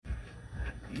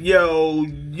Yo,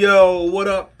 what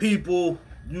up, people?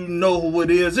 You know who it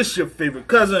is. It's your favorite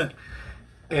cousin.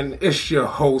 And it's your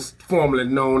host, formerly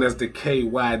known as the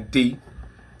KYD.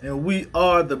 And we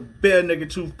are the Bare Nigga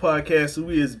Truth Podcast. So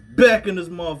we is back in this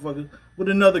motherfucker with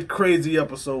another crazy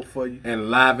episode for you.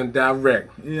 And live and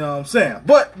direct. You know what I'm saying?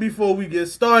 But before we get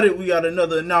started, we got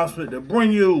another announcement to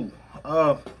bring you.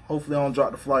 Hopefully I don't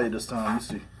drop the flyer this time. Let's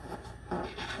see.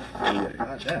 Yeah,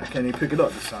 goddamn, I can't even pick it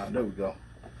up this time. There we go.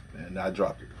 And I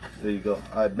dropped it. There you go.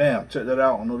 Alright, bam. Check that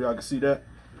out. I don't know if y'all can see that.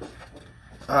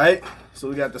 Alright. So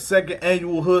we got the second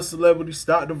annual Hood Celebrity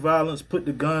Stop the Violence, Put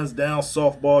the Guns Down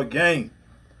softball game.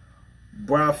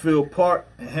 Briarfield Park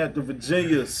in Hampton,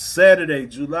 Virginia, Saturday,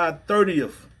 July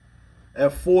 30th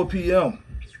at 4 p.m.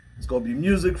 It's going to be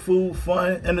music, food,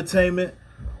 fun, entertainment,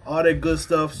 all that good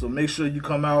stuff. So make sure you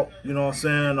come out. You know what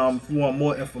I'm saying? If you want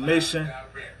more information,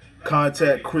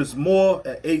 contact Chris Moore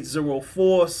at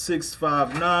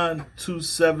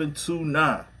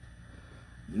 804-659-2729.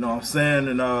 You know what I'm saying?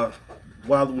 And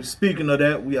while we're speaking of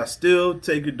that, we are still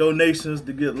taking donations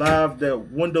to get live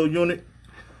that window unit.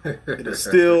 It is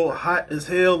still hot as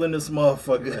hell in this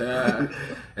motherfucker.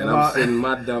 And I'm sitting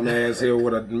my dumb ass here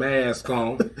with a mask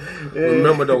on.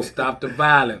 Remember though, stop the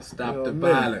violence. Stop the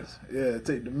violence. Yeah,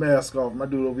 take the mask off. My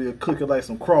dude over here cooking like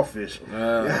some crawfish.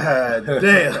 God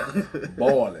damn.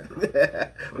 Boiling.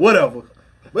 Whatever.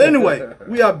 But anyway,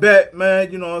 we are back,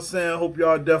 man. You know what I'm saying? Hope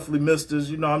y'all definitely missed us.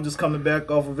 You know, I'm just coming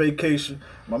back off of vacation.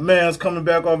 My man's coming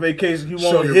back off vacation. He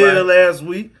wasn't here last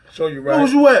week. Show you right. Where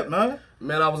was you at, man?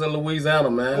 Man, I was in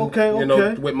Louisiana, man. Okay. You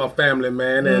know, with my family,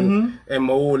 man, and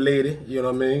my old lady, you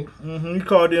know what I mean? Mm-hmm. You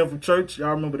called in from church.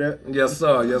 Y'all remember that? Yes,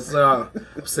 sir. Yes, sir.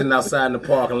 Sitting outside in the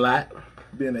parking lot.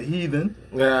 Being a heathen.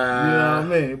 You know what I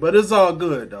mean? But it's all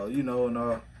good, though. You know,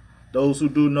 and those who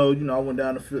do know, you know, I went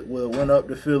up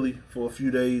to Philly for a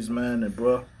few days, man, and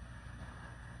bro,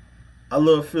 I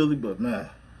love Philly, but man,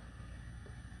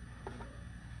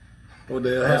 what the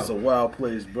hell that's a wild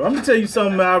place, bro. I'm gonna tell you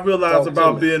something, man, I realized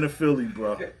about being in Philly,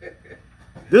 bro.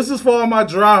 This is for all my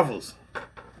drivers.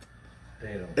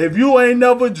 If you ain't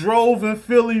never drove in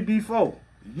Philly before,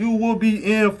 you will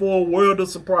be in for a world of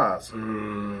surprise.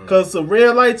 Cause a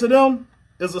red light to them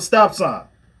is a stop sign.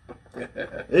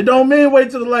 It don't mean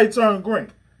wait till the light turn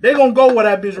green. They gonna go where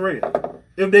that bitch red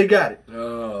if they got it.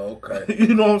 Oh, okay.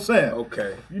 You know what I'm saying?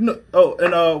 Okay. You know. Oh,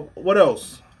 and what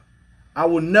else? I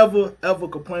will never ever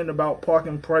complain about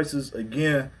parking prices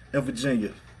again in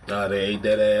Virginia. Nah, they ate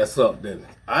that ass up, didn't they?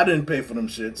 I didn't pay for them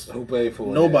shits. Who paid for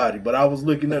it? Nobody. But I was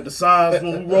looking at the signs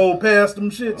when we rolled past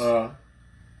them shits.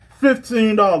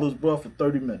 $15, bro, for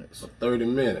 30 minutes. 30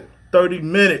 minutes. 30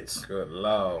 minutes. Good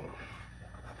Lord.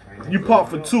 You park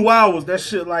for 2 hours, that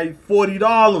shit like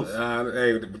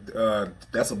 $40.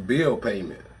 That's a bill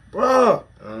payment. Bruh.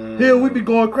 Here we be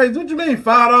going crazy. What you mean,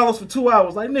 $5 for 2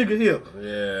 hours? Like, nigga, here.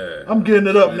 Yeah. I'm getting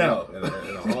it up now. In a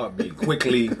heartbeat.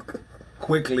 Quickly.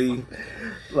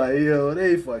 Like, yo,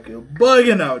 they fucking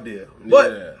bugging out there.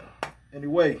 But,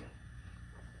 anyway,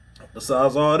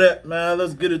 besides all that, man,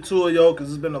 let's get into it, yo, because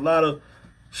there's been a lot of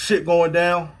shit going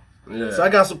down. Yeah. So I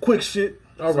got some quick shit.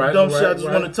 Shit I just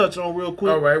want to touch on real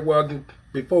quick. All right, well,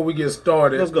 before we get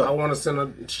started, let's go. I want to send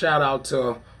a shout out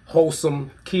to Wholesome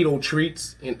Keto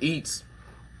Treats and Eats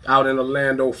out in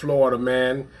Orlando, Florida,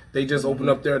 man. They just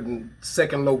opened up their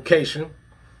second location.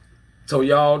 So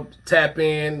y'all tap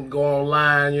in, go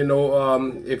online, you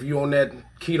know, if you're on that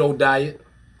keto diet,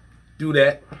 do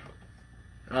that.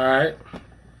 All right.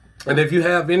 And if you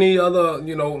have any other,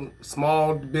 you know,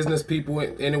 small business people,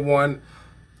 anyone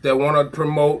that want to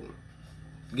promote,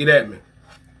 get at me.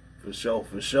 For sure.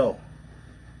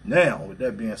 Now, with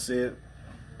that being said,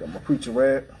 got my preacher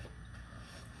rag.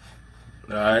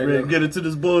 All right. Ready to get into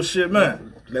this bullshit,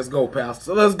 man. Let's go, Pastor.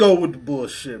 So let's go with the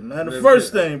bullshit, man. The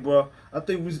first thing, bro, I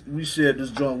think we shared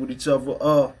this joint with each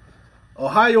other.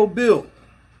 Ohio bill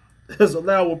has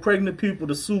allowed pregnant people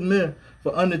to sue men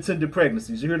for unintended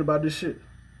pregnancies. You heard about this shit?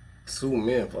 Sue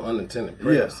men for unintended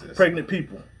pregnancies? Yeah, pregnant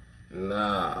people.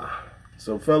 Nah.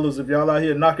 So, fellas, if y'all out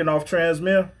here knocking off trans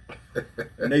men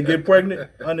and they get pregnant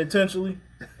unintentionally,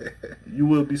 you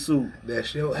will be sued.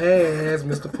 That's your ass,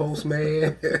 Mr.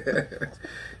 Postman.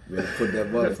 You better put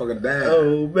that motherfucker down.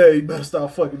 Oh, man, you better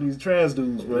stop fucking these trans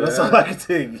dudes, bro. That's all I can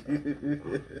tell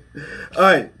you. All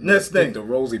right, next thing. The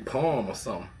Rosie Palm or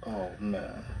something. Oh,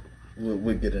 man.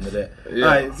 We'll get into that. Yeah.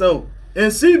 All right, so,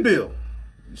 NC bill.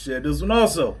 You shared this one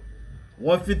also.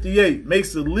 158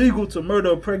 makes it legal to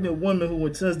murder a pregnant woman who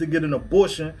intends to get an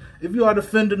abortion if you are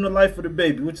defending the life of the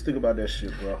baby. What you think about that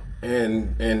shit, bro?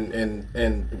 And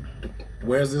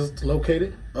where's this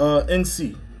located?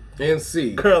 NC.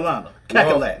 Carolina.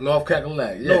 Cackalack. North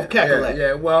Cackalack. Yeah. North Cackalack.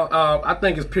 Yeah. Well, I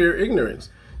think it's pure ignorance.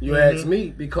 You ask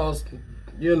me, because,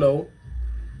 you know,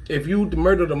 if you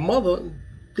murder the mother,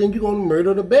 then you're going to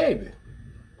murder the baby.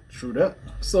 True that.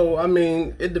 So, I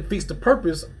mean, it defeats the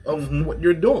purpose of what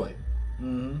you're doing.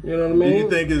 You know what I mean? Do you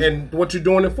think and what you're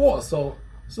doing it for. So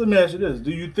let me ask you this. Do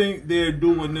you think they're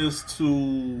doing this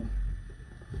to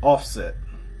offset?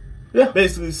 Yeah.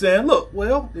 Basically saying, look,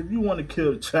 well, if you want to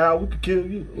kill the child, we can kill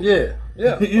you.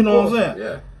 Yeah. You know what I'm saying?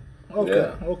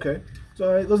 Yeah. Okay. So,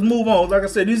 all right, let's move on. Like I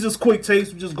said, these just quick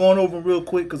takes. We're just going over them real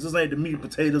quick because this ain't the meat and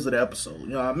potatoes of the episode. You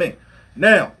know what I mean?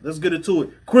 Now, let's get into it.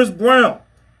 Chris Brown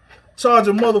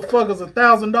charging motherfuckers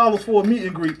 $1,000 for a meet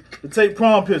and greet to take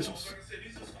prom pictures.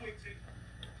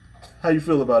 How you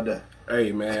feel about that?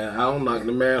 Hey, man, I don't knock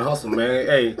the man hustle, man.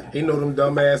 Hey, he know them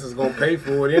dumbasses gonna pay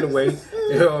for it anyway.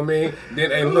 You know what I mean?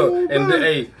 Then, hey, look, and then,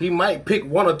 hey, he might pick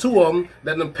one or two of them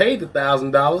that done paid the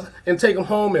 $1,000 and take them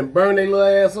home and burn their little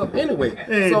ass up anyway.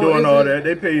 They ain't doing all that.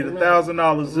 They paid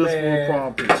 $1,000 just for a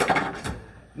prom picture.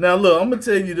 Now, look, I'm gonna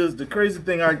tell you this. The crazy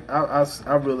thing I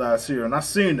realized here, and I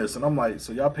seen this, and I'm like,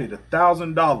 so y'all paid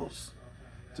 $1,000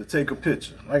 to take a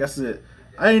picture. Like I said,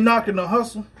 I ain't knocking the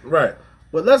hustle. Right.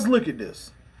 But let's look at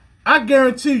this. I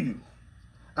guarantee you,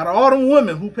 out of all them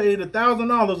women who paid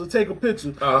 $1,000 to take a picture,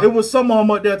 it was some of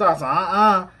them up there talking,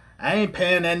 I ain't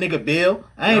paying that nigga bill.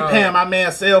 I ain't paying my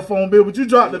man's cell phone bill. But you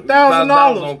dropped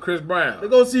 $1,000 on Chris Brown to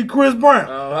go see Chris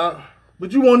Brown.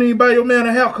 But you won't even buy your man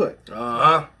a haircut.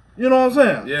 You know what I'm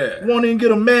saying? Yeah. You won't even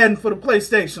get a Madden for the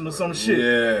PlayStation or some shit.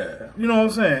 Yeah. You know what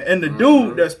I'm saying? And the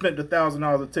dude that spent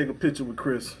 $1,000 to take a picture with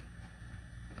Chris.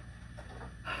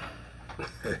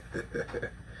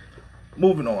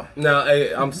 Moving on. Now,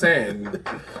 hey, I'm saying,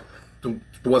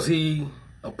 was he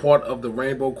a part of the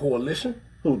Rainbow Coalition?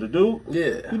 Who, the dude?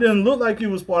 Yeah. He didn't look like he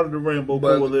was part of the Rainbow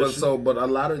Coalition. But a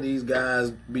lot of these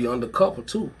guys be undercover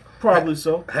too. Probably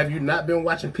so. Have you not been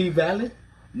watching P-Valley?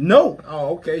 No.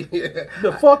 Oh, okay.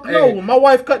 The fuck no. Hey. When my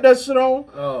wife cut that shit on,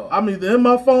 I'm either in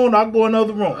my phone or I go in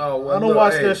another room. I don't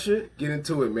watch that shit. Get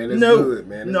into it, man. It's No. good,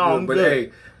 man. It's No, good. I'm But good.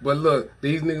 hey, but look,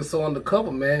 these niggas so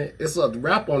undercover, man. It's a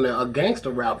rap on there, a gangster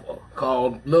rapper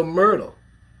called Lil Murder.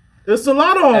 It's a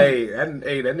lot of them. Hey, that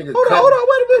nigga. Hold on,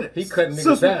 wait a minute. He cutting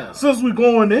niggas down. Since we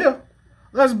going there,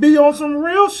 let's be on some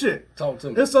real shit. Talk to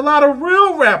me. It's a lot of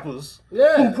real rappers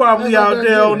who probably out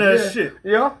there on that shit.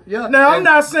 Yeah. Now, I'm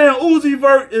not saying Uzi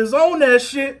Vert is on that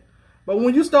shit, but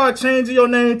when you start changing your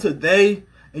name to they,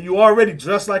 and you already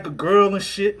dressed like a girl and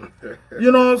shit,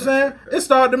 you know what I'm saying? It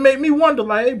started to make me wonder,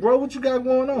 like, hey, bro, what you got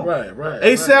going on? Right.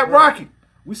 ASAP Rocky,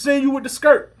 we seen you with the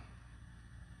skirt.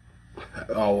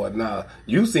 Oh, well, nah.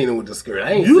 You seen it with the skirt.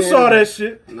 I ain't You seen saw it. that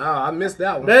shit. Nah, I missed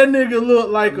that one. That nigga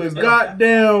looked like a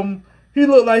goddamn... He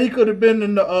looked like he could have been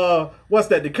in the, what's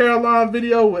that, the Caroline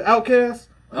video with Outkast?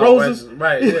 Roses?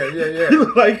 Right, yeah. He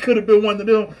looked like he could have been one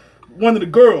of the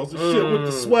girls and shit with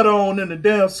the sweater on and the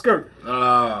damn skirt.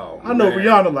 Oh, I know man.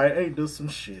 Rihanna like, ain't this some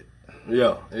shit.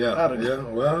 Yeah.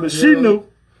 Well, But she knew.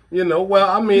 You know, well,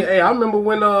 I mean, hey, I remember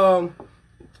when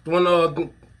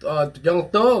Young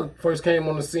Thug first came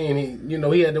on the scene.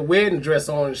 He had the wedding dress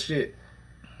on and shit.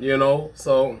 You know,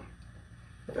 so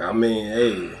I mean,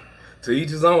 hey, to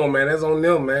each his own, man. That's on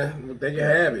them, man. They can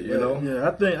have it, you know. Yeah,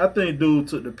 I think dude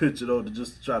took the picture though to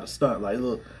just try to stunt. Like,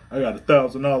 look, I got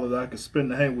 $1,000 I can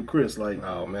spend to hang with Chris. Like,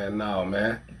 oh man, no,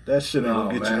 man. That shit ain't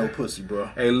gonna get man. you no pussy, bro.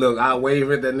 Hey, look, I wave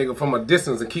at that nigga from a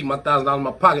distance and keep my $1,000 in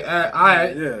my pocket. All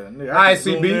right. Yeah, nigga. All right,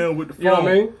 zoom CB. in with the phone. You know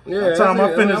what I mean? Yeah. By the time I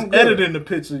that's it. finish I'm good. editing the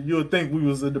picture, you'll think we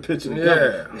was in the picture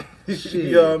together. Yeah. Shit.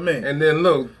 You know what I mean? And then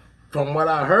look, from what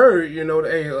I heard,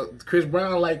 hey, Chris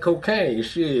Brown like cocaine.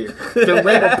 Shit. Feel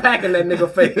ready to pack in that nigga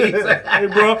face. Hey,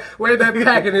 bro. Where's that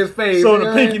pack in his face? So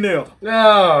the pinky nail.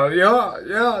 No,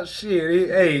 yeah, shit.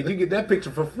 Hey, you get that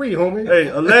picture for free, homie. Hey,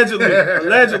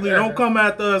 allegedly, don't come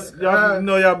after us. Y'all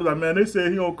y'all be like, man, they said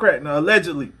he on crack. Now,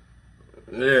 allegedly.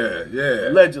 Yeah.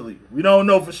 Allegedly. We don't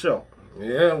know for sure.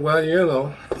 Yeah, well, you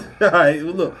know. All right,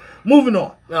 well, look. Moving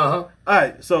on. Uh-huh. All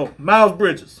right, so Miles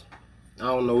Bridges. I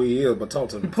don't know who he is, but talk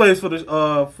to me. He plays for the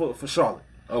for Charlotte.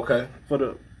 Okay.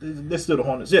 They're still the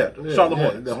Hornets. Yeah, Charlotte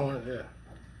Hornets. The Hornets, yeah.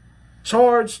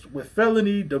 Charged with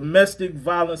felony domestic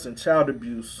violence and child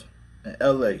abuse in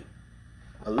L.A.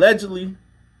 Allegedly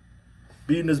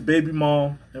beating his baby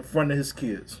mom in front of his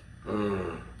kids.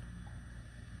 And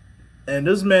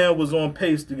this man was on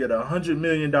pace to get a $100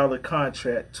 million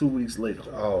contract 2 weeks later.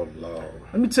 Oh, Lord.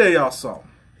 Let me tell y'all something.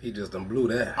 He just done blew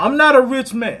that. I'm not a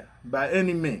rich man by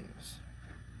any means.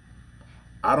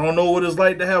 I don't know what it's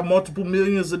like to have multiple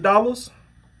millions of dollars.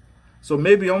 So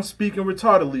maybe I'm speaking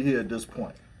retardedly here at this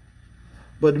point.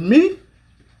 But me,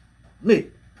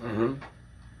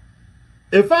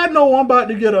 if I know I'm about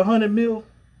to get $100 million,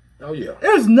 oh yeah,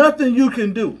 there's nothing you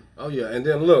can do Oh yeah, and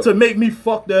then look to make me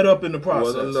fuck that up in the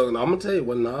process. Well, look, I'm gonna tell you,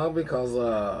 well, no, because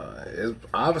it's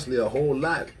obviously a whole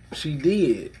lot she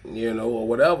did, or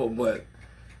whatever. But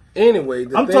anyway,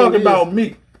 I'm talking about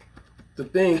me. The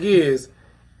thing is,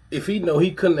 if he know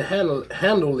he couldn't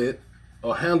handle it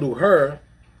or handle her,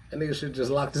 that nigga should just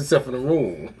lock himself in a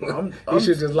room. He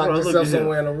should just lock himself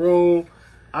somewhere in a room.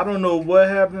 I don't know what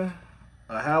happened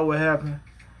or how it happened.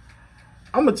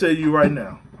 I'm gonna tell you right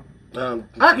now.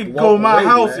 I could go to my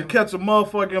house and catch a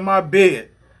motherfucker in my bed.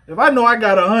 If I know I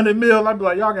got 100 mil, I'd be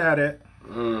like, y'all can have that.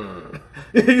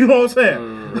 You know what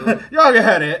I'm saying? Y'all can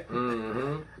have that.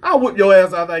 I'll whip your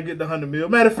ass after I get the 100 mil.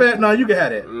 Matter of fact, no, you can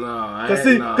have that.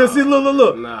 Cause see,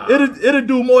 look. Nah. It'll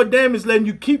do more damage letting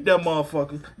you keep that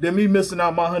motherfucker than me missing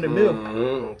out my 100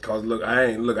 mil. Cause look, I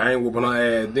ain't whooping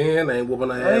her ass then. I ain't whooping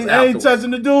her ass afterwards. I ain't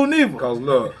touching the dude neither. Cause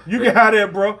look, you can have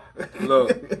that, bro.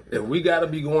 Look, if we gotta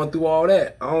be going through all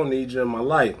that, I don't need you in my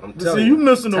life. I'm telling you. See, you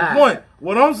missing the point.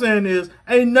 What I'm saying is,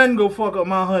 ain't nothing gonna fuck up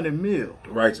my 100 mil.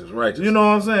 Righteous. You know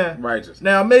what I'm saying? Righteous.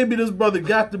 Now, maybe this brother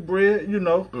got the bread,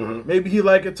 Maybe he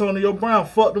like Antonio Brown,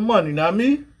 fuck the money. Now,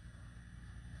 me,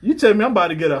 you tell me I'm about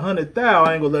to get 100,000,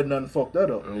 I ain't gonna let nothing fuck that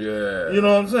up. Yeah. You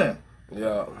know what I'm saying?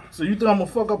 Yeah. So you think I'm gonna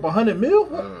fuck up 100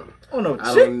 mil? Oh, no,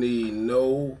 I don't need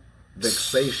no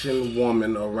vexation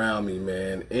woman around me,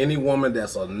 man. Any woman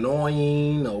that's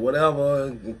annoying or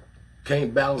whatever,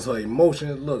 can't balance her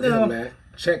emotions. Look, here, man.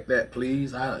 Check that,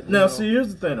 please. See,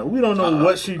 here's the thing, though. We don't know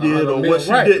what she did or what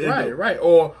she didn't do. Right.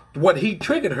 Or what he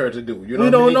triggered her to do. You know we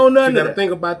don't know none of that. You got to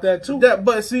think about that, too.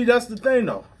 But see, that's the thing,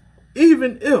 though.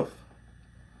 Even if,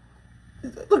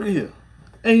 look at here,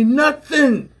 ain't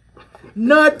nothing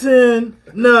gonna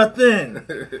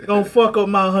fuck up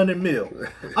my 100 mil.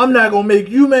 I'm not gonna make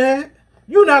you mad.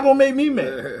 You're not gonna make me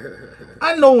mad.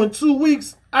 I know in 2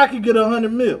 weeks I could get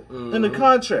 100 mil in the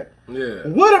contract. Yeah.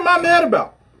 What am I mad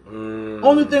about?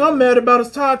 Only thing I'm mad about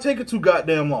is time taking too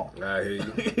goddamn long. I hear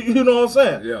you. You know what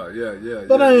I'm saying? Yeah.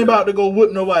 But I ain't about to go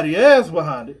whip nobody ass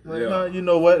behind it. Like, nah, you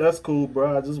know what? That's cool,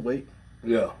 bro. I just wait.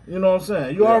 Yeah. You know what I'm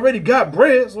saying? You already got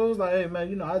bread, so it's like, hey,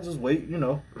 man, I just wait,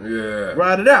 Yeah.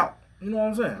 Ride it out. You know what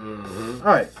I'm saying?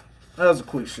 All right. That was a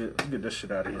quick shit. Let's get this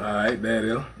shit out of here. All right, that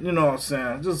is. You know what I'm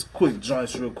saying? Just quick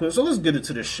joints real quick. So let's get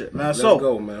into this shit, man. Let's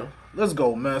go, man. Let's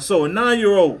go, man. So a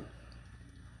 9-year-old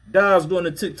dies during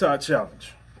the TikTok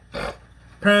challenge.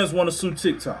 Parents want to sue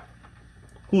TikTok.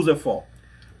 Who's at fault?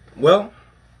 Well,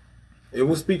 if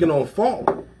we're speaking on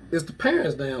fault, it's the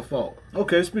parents' damn fault.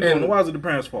 Okay, speaking on why is it the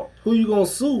parents' fault? Who you gonna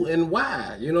sue and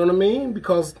why? You know what I mean?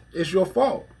 Because it's your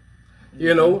fault.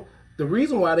 You know, the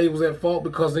reason why they was at fault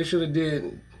because they should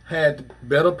have had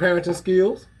better parenting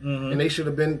skills and they should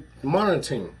have been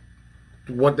monitoring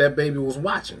what that baby was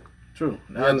watching. True.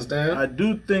 You understand? I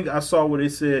do think I saw where they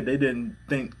said they didn't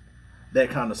think that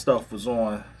kind of stuff was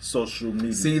on social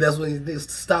media. See, that's when they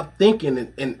stop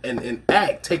thinking and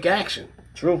act. Take action.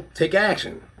 True. Take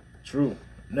action. True.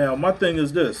 Now, my thing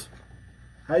is this.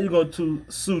 How you going to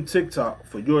sue TikTok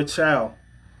for your child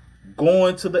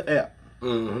going to the app,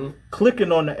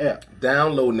 clicking on the app,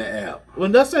 downloading the app?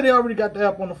 When they say they already got the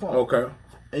app on the phone. Okay.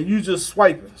 And you just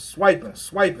swiping,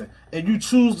 and you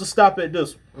choose to stop at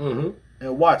this one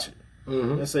and watch it.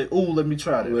 And say, ooh, let me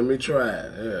try that. Let me try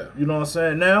it, yeah. You know what I'm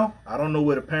saying? Now, I don't know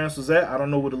where the parents was at. I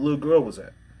don't know where the little girl was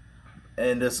at.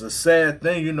 And it's a sad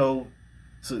thing,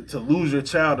 to lose your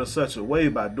child in such a way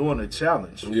by doing a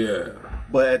challenge. Yeah.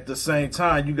 But at the same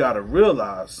time, you got to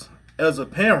realize, as a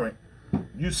parent,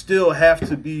 you still have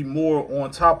to be more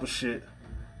on top of shit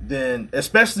than,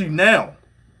 especially now.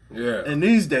 Yeah. In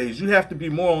these days, you have to be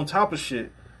more on top of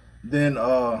shit than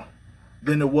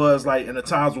it was like in the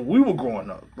times when we were growing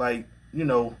up. Like,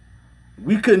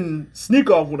 we couldn't sneak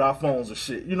off with our phones and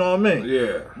shit. You know what I mean?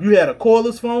 Yeah. You had a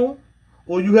cordless phone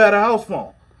or you had a house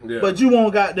phone. Yeah. But you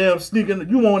won't goddamn sneaking.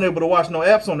 You won't able to watch no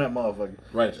apps on that motherfucker.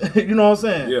 Right. You know what I'm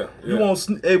saying? Yeah. You won't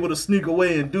able to sneak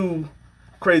away and do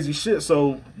crazy shit.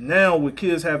 So now with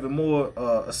kids having more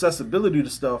accessibility to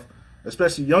stuff,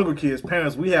 especially younger kids,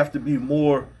 parents, we have to be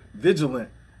more vigilant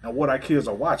at what our kids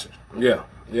are watching. Yeah.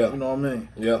 Yeah. You know what I mean?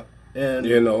 Yeah. And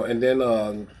and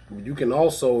then you can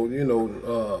also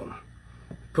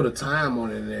put a time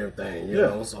on it and everything. You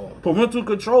know, so parental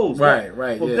controls. Right.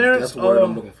 For yeah, parents, that's the word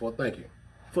I'm looking for. Thank you.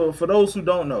 For those who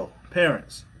don't know,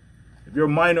 parents, if your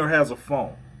minor has a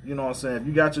phone, you know what I'm saying? If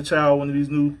you got your child one of these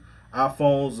new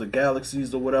iPhones or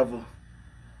Galaxies or whatever,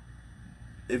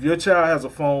 if your child has a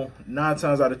phone, 9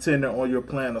 times out of 10 they're on your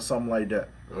plan or something like that.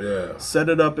 Yeah. Set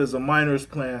it up as a minor's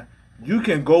plan. You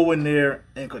can go in there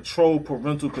and control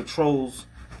parental controls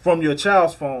from your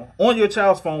child's phone, on your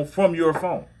child's phone, from your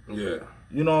phone. Yeah.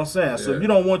 You know what I'm saying? So if you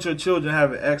don't want your children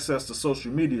having access to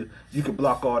social media, you can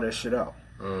block all that shit out.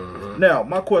 Now,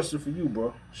 my question for you,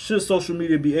 bro: should social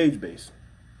media be age based?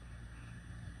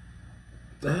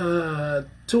 To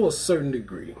a certain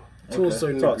degree. To a Okay,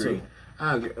 certain talk degree.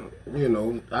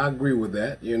 to I agree with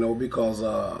that, because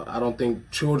I don't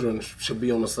think children should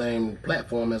be on the same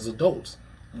platform as adults.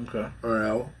 Okay.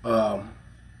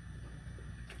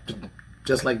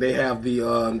 Just like they have the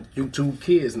YouTube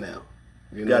Kids now.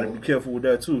 You got to be careful with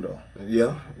that too, though.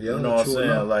 Yeah. You know what I'm saying?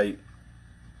 enough. Like,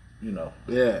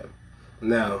 Yeah.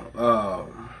 Now,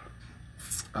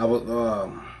 I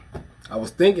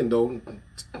was thinking though,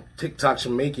 TikTok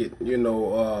should make it,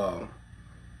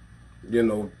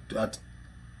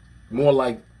 more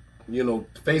like,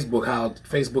 Facebook. How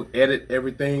Facebook edit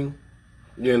everything.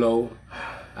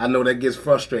 I know that gets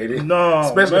frustrating. No,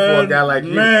 especially for a guy like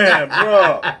you, man,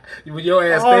 bro. With your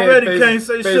ass I already staying can't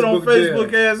say shit on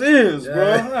Facebook as is,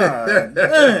 bro. Ah,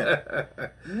 man.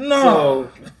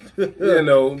 No. So,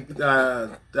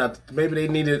 maybe they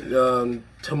needed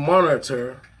to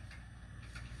monitor,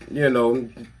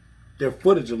 their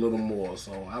footage a little more.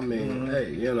 So I mean,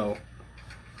 hey, I don't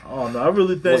know. I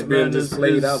really what's think, being man, this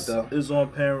displayed out there is on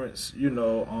parents.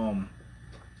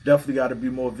 Definitely got to be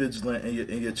more vigilant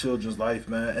in your children's life,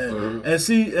 man.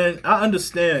 And I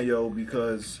understand,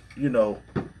 because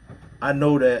I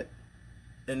know that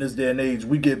in this day and age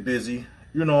we get busy.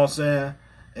 You know what I'm saying?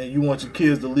 And you want your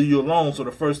kids to leave you alone, so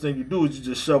the first thing you do is you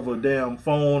just shove a damn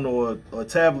phone or a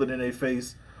tablet in their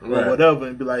face or whatever,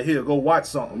 and be like, "Here, go watch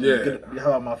something." Yeah. Get the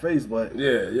hell out of my face. But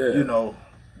yeah.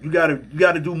 You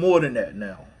gotta do more than that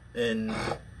now. And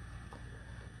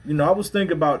I was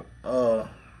thinking about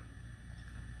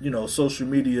social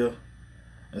media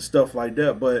and stuff like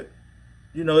that, but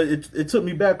it took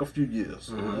me back a few years,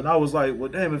 and I was like, well,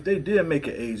 damn, if they did make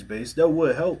it age based, that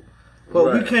would help.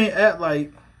 But we can't act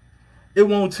like it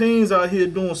won't teens out here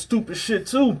doing stupid shit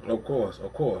too. Of course.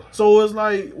 So it's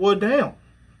like, well, damn,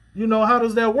 how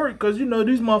does that work? Because these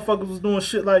motherfuckers was doing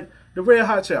shit like the Red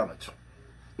Hot Challenge.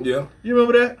 Yeah. You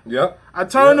remember that? Yeah. I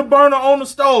turned the burner on the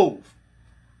stove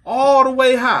all the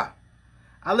way high.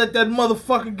 I let that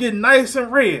motherfucker get nice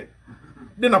and red.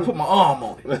 Then I put my arm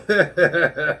on it.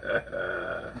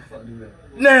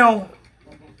 Now,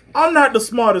 I'm not the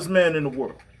smartest man in the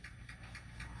world.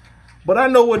 But I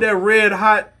know what that red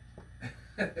hot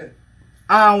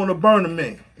eye on the burner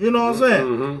mean. You know what I'm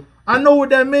saying? I know what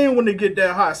that mean when they get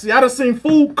that hot. See, I done seen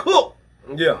food cook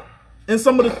in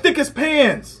some of the thickest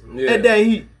pans at that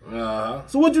heat.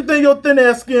 So what you think your thin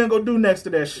ass skin gonna do next to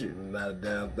that shit? Not a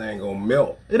damn thing gonna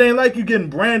melt. It ain't like you getting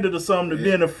branded or something to be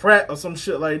in a frat or some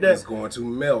shit like that. It's going to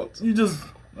melt. I'm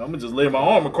gonna just lay my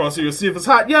arm across here and see if it's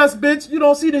hot. Yes, bitch, you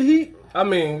don't see the heat? I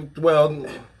mean, well,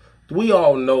 we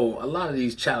all know a lot of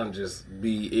these challenges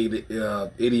be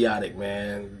idiotic,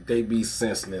 man. They be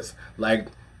senseless. Like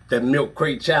that milk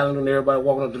crate challenge when everybody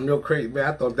walking up the milk crate, man,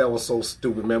 I thought that was so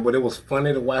stupid, man. But it was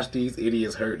funny to watch these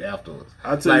idiots hurt afterwards.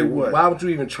 I tell you what. Why would you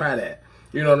even try that?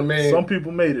 You know what I mean? Some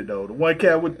people made it though. The one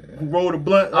cat who rolled a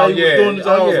blunt, I was doing this.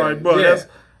 I was like, bro, that's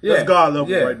God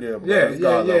level right there, bro. That's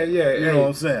God level. You know what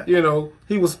I'm saying?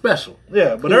 He was special.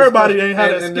 Yeah, but everybody ain't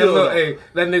had that skill.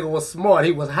 That nigga was smart.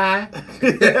 He was high.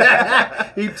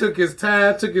 He took his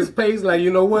time, took his pace. Like,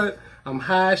 you know what? I'm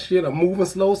high shit. I'm moving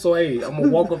slow, so hey, I'm gonna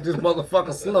walk up this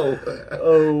motherfucker slow.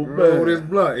 Oh man, roll this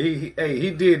blunt.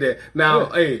 He did that.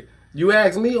 Now, you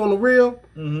ask me on the real,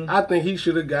 I think he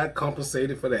should have got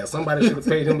compensated for that. Somebody should have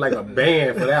paid him like a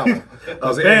band for that one.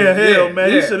 Man.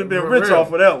 He should have been rich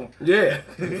off of that one. Yeah,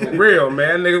 for real,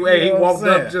 man. Nigga, he walked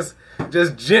up just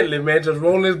gently, man, just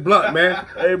rolling his blunt, man.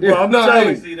 Hey, bro, I'm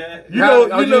telling you. See that? You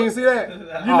didn't see that?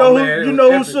 You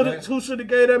know who should have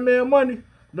gave that man money?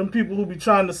 Them people who be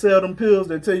trying to sell them pills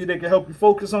that tell you they can help you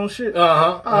focus on shit.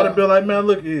 I'd have been like, man,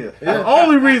 look here. The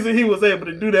only reason he was able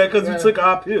to do that because he took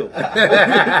our pill.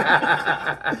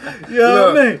 You know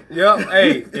what I mean? Yep.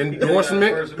 Hey,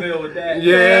 endorsement. First meal with that.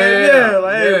 Yeah.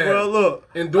 Like, hey, bro, look.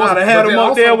 I'd have had him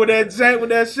up there with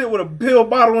that shit with a pill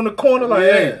bottle on the corner. Like,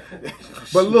 hey.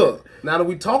 But look, now that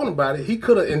we talking about it, he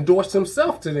could have endorsed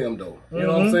himself to them, though. You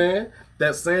know what I'm saying?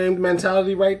 That same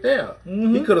mentality right there.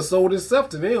 He could have sold himself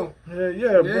to them.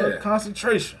 Yeah, bro.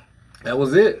 Concentration. That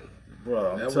was it.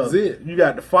 Bro, that was it. You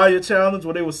got the fire challenge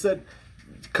where they were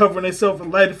covering themselves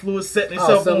in lighted fluid, setting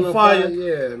themselves on fire.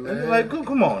 Yeah, man. And like,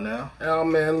 come on now. Oh,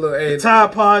 man, look. Hey, the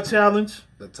Tide Pod challenge.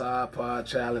 The Tide Pod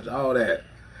challenge, all that.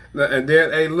 And then,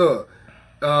 hey, look.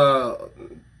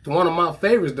 One of my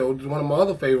favorites, though, one of my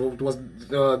other favorites was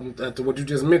what you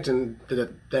just mentioned,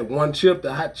 that one chip,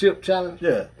 the hot chip challenge.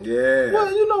 Yeah. Yeah.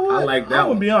 Well, you know what? I like that one. I'm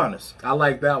going to be honest. I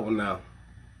like that one now.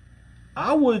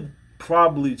 I would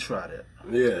probably try that.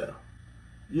 Yeah.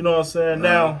 You know what I'm saying?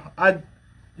 Now,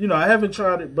 I haven't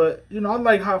tried it, but I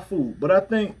like hot food. But I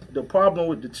think the problem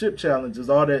with the chip challenge is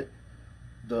all that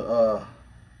the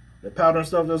powder and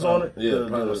stuff that's on it,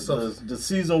 the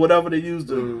season, whatever they use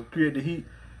to create the heat.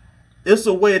 It's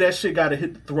a way that shit got to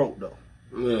hit the throat though.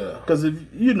 Yeah. Because if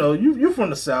you're from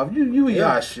the South, you eat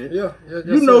hot shit. Yeah.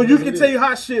 You can take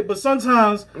hot shit, but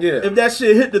sometimes if that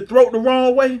shit hit the throat the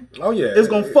wrong way, it's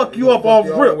gonna fuck you up off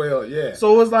rip. Well, yeah.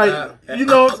 So it's like you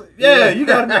gotta ain't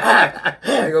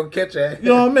gonna catch that. You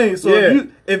know what I mean? So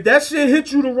if that shit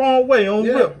hit you the wrong way on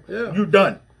rip, you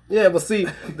done. Yeah, but see,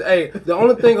 hey, the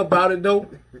only thing about it though,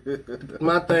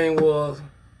 my thing was,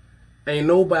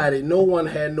 no one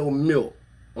had no milk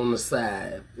on the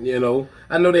side,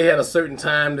 I know they had a certain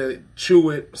time to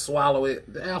chew it, swallow it.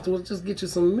 Afterwards, just get you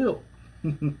some milk.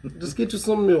 Just get you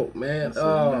some milk, man.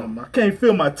 I can't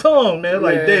feel my tongue, man.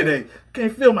 Like Day.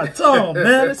 Can't feel my tongue,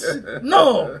 man.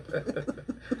 No.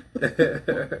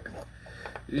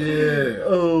 Yeah.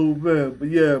 Oh man, but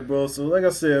yeah, bro. So like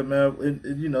I said, man,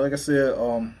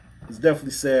 it's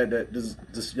definitely sad that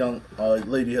this young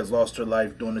lady has lost her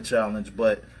life during the challenge,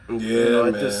 but. Yeah,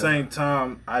 at the same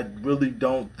time, I really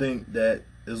don't think that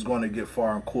it's going to get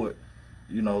far in court,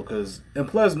 because, and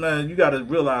plus, man, you got to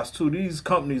realize, too, these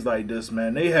companies like this,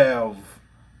 man, they have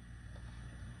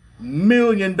 $1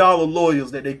 million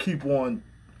lawyers that they keep on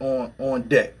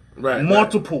deck. Right.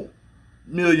 Multiple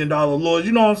 $1 million lawyers,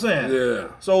 you know what I'm saying? Yeah.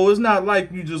 So it's not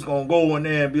like you just going to go in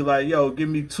there and be like, yo, give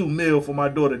me $2 million for my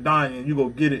daughter dying, and you go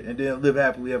get it and then live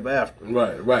happily ever after.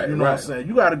 Right. You know what I'm saying?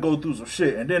 You got to go through some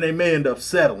shit, and then they may end up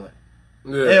settling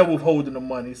and withholding the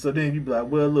money. So then you be like,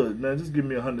 well, look, man, just give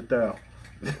me $100,000.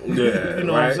 Yeah. You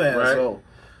know what I'm saying? Right. So,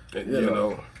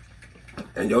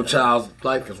 and your child's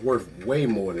life is worth way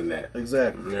more than that.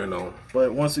 Exactly.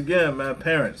 But once again, man,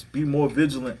 parents, be more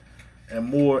vigilant and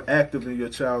more active in your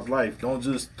child's life. Don't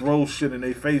just throw shit in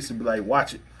their face and be like,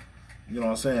 watch it. You know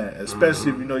what I'm saying?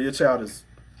 Especially if you know your child is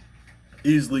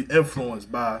easily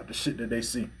influenced by the shit that they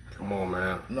see. Come on,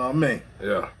 man. You know what I mean?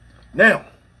 Yeah. Now,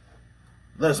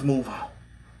 let's move on.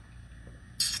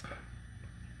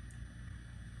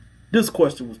 This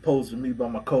question was posed to me by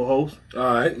my co-host. All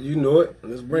right, you know it.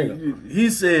 Let's bring it. He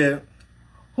said,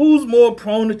 who's more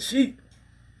prone to cheat?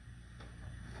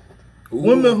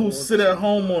 Women who sit at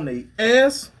home on their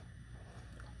ass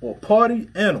or party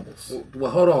animals?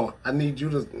 Well, hold on. I need you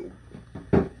to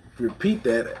repeat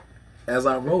that as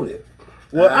I wrote it.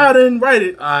 Well, I didn't write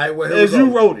it as you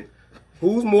wrote it.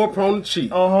 Who's more prone to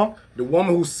cheat? Uh-huh. The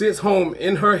woman who sits home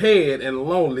in her head and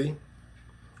lonely,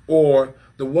 or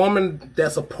the woman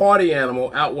that's a party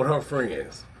animal out with her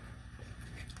friends?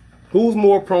 Who's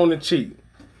more prone to cheat?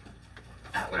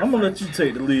 I'm going to let you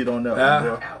take the lead on that one,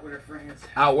 bro. Out with her friends.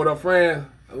 Out with her friends?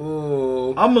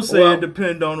 Ooh. I'm going to say it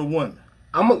depends on the woman.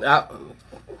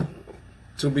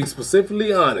 To be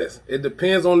specifically honest, it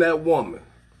depends on that woman.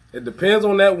 It depends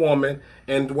on that woman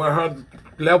and where her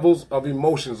levels of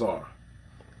emotions are.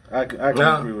 I can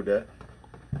agree with that.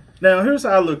 Now, here's how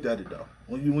I looked at it, though.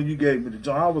 When you gave me the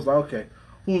job, I was like, okay,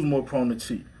 who's more prone to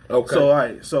cheat? Okay. So, all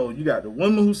right, so you got the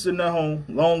woman who's sitting at home,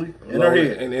 lonely, in her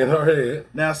head. And in her head.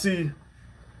 Now, see,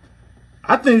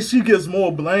 I think she gets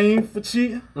more blame for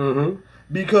cheating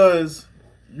because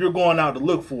you're going out to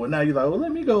look for it. Now you're like, well,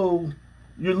 let me go.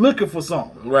 You're looking for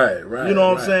something. Right. You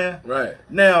know what I'm saying? Right.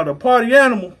 Now, the party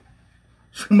animal,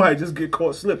 she might just get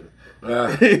caught slipping.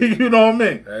 You know what I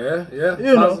mean? Yeah.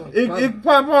 It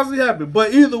possibly happen.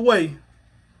 But either way,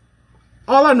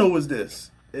 all I know is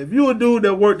this. If you a dude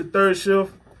that worked the third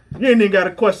shift, you ain't even got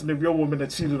to question if your woman that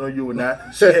cheated on you or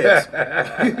not. She has.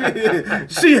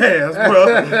 She has, bro.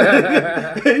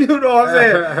 You know what I'm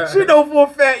saying? She know for a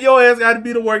fact your ass got to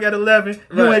be to work at 11.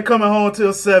 You ain't coming home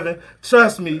till 7.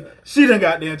 Trust me, she done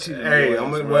got there cheated. Hey,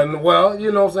 well,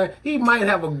 you know what I'm saying? He might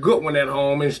have a good one at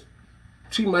home, and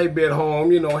she might be at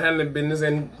home, handling business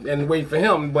and wait for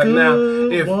him. But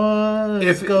good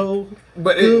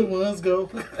ones go.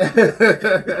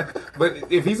 But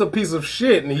if he's a piece of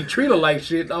shit and he treat her like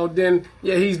shit, then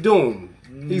he's doomed.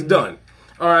 He's done.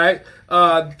 All right.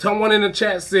 Someone in the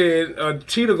chat said a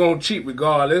cheater gonna cheat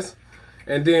regardless,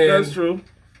 and then that's true.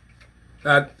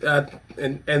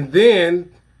 And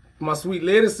then my sweet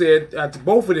lady said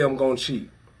both of them gonna cheat.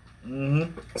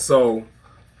 So.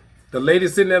 The lady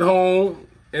sitting at home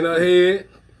in her head,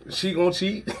 she gonna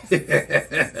cheat.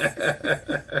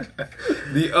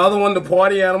 The other one, the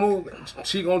party animal,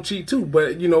 she gonna cheat too.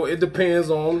 But it depends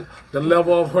on the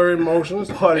level of her emotions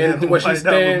and where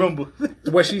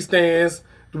she stands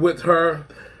with her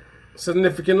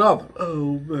significant other.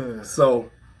 Oh man. So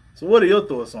what are your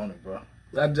thoughts on it, bro?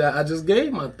 I just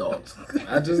gave my thoughts.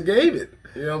 I just gave it.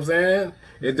 You know what I'm saying?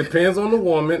 It depends on the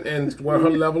woman and where her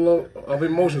level of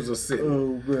emotions are sitting.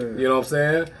 Oh, man. You know what I'm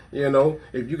saying? You know,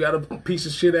 if you got a piece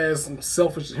of shit ass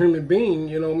selfish human being,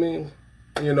 you know what I mean?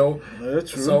 You know,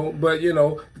 that's true. So, but you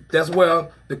know, that's where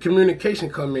the communication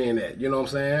come in at. You know what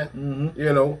I'm saying? Mm-hmm.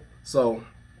 You know, so.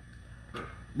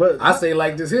 But I say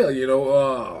like this here, you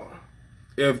know,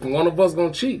 if one of us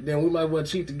gonna cheat, then we might well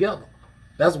cheat together.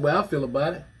 That's the way I feel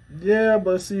about it. yeah,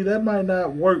 but see, that might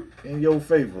not work in your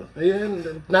favor. Yeah,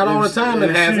 not all the time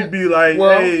it hasn't. She'd be like,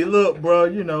 Well, hey, look, bro,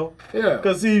 you know. Yeah.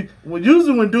 Because, see,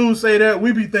 usually when dudes say that,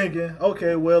 we be thinking,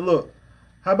 okay, well, look,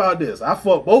 how about this? I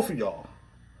fuck both of y'all.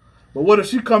 But what if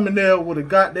she come in there with a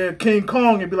goddamn King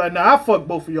Kong and be like, nah, I fuck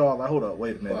both of y'all. Like, hold up,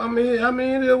 wait a minute. Well, I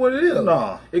mean, it is what it is.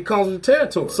 Nah. It comes with the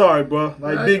territory. Sorry, bro.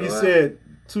 Like Right, Biggie right. said,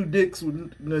 two dicks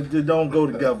they don't go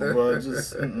together, bro.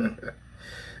 Just,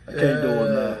 I can't do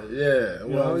it, man. Yeah,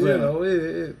 well, what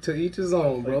I'm to each his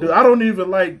own, bro. Dude, I don't even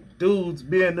like dudes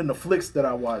being in the flicks that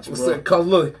I watch, bro. Because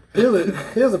look,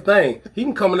 here's the thing. He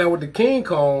can come in there with the King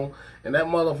Kong, and that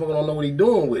motherfucker don't know what he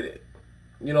doing with it.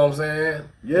 You know what I'm saying?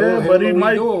 Yeah, but he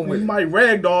might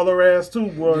ragdoll her ass too,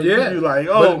 bro. Yeah. You be like,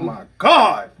 oh But- my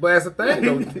God. But that's the thing,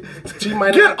 though. She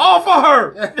might Get not. off of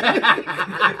her!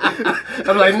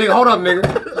 I'm like, nigga, hold up,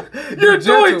 nigga. You're Be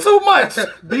doing gentle. too much!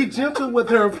 Be gentle with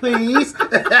her, please.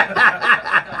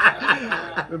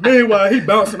 Meanwhile, he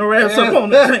bouncing her ass up on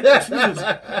the tank.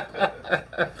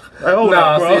 Like, hold Nah,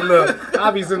 up, bro. see, look,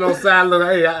 I be sitting on the side looking,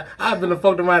 hey, I've been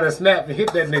fucked around and snap and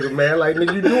hit that nigga, man. Like,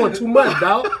 nigga, you doing too much,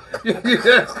 dog. Been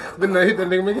there, hit that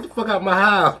nigga, man, get the fuck out my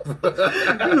house.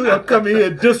 You gonna come in here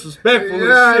disrespectful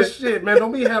Yeah, and shit. shit, man,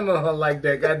 don't be handling her like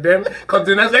that, goddamn it. Cause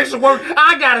then that's extra work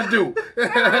I gotta do.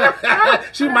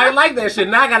 She might like that shit,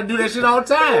 now I gotta do that shit all the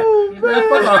time. Man,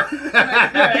 fuck her.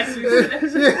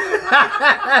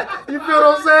 You feel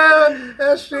what I'm saying?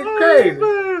 That shit crazy.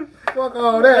 Man. Fuck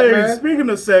all that, Hey, man. speaking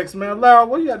of sex, man, Loud,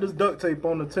 why you got this duct tape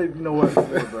on the tape? You know what?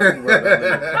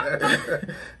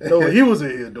 No, what he was in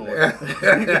here doing.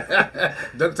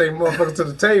 Duct tape motherfuckers to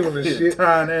the table and shit.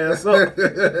 Tying ass up.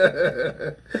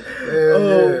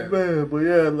 Oh, man. But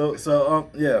yeah, look, so,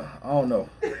 yeah, I don't know.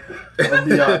 I'll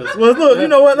be honest. Well, look, you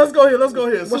know what? Let's go here.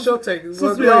 What's your take?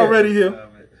 Since we already here.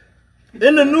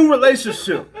 In the new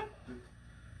relationship,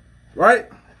 right?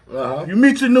 Uh-huh. You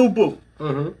meet your new boo.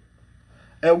 Mm-hmm.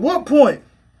 At what point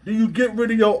do you get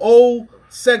rid of your old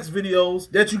sex videos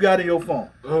that you got in your phone?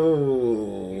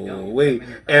 Oh, wait.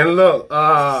 And look,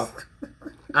 I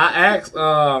asked,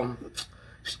 I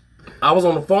was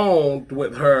on the phone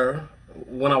with her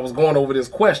when I was going over this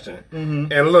question.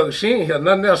 Mm-hmm. And look, she ain't hear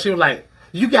nothing else. She was like,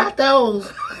 you got those.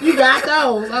 You got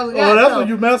those. I was like, Oh, that's what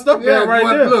you messed up at right boy,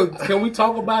 there. Look, can we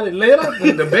talk about it later?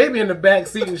 With the baby in the back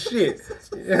seat and shit.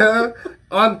 Yeah.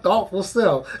 Unthoughtful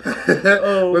self.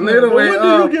 Oh, But man. anyway, But when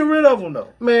do you get rid of them, though?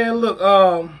 man,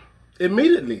 look,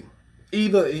 immediately.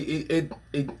 Either it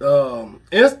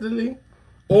instantly,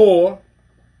 or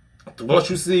once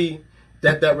you see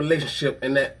that relationship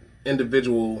and that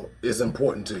individual is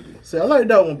important to you. See, I like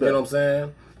that one You better. know what I'm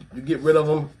saying? You get rid of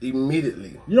them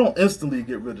immediately. You don't instantly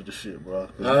get rid of the shit, bro.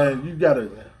 'Cause, man, you gotta,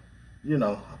 you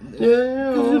know.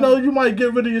 Yeah. 'Cause, you know, you might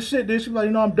get rid of your shit. Then she like,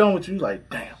 you know, I'm done with you. You like,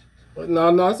 damn.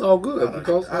 No, it's all good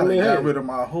because I I mean, got hey, rid of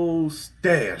my whole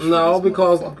stash. for no, this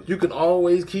because motherfucker. you can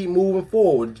always keep moving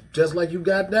forward. Just like you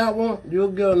got that one, you'll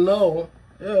get another.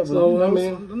 Yeah, but So, you know, I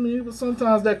mean- but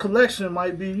sometimes that collection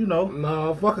might be, you know.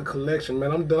 No, fuck a collection,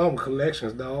 man. I'm done with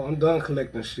collections, dog. I'm done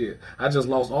collecting shit. I just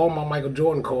lost all my Michael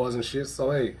Jordan cards and shit,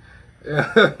 so hey.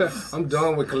 I'm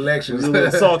done with collections. You're a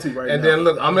little salty right and now. then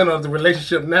look, I'm in a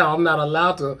relationship now. I'm not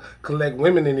allowed to collect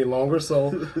women any longer, so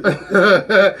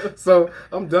so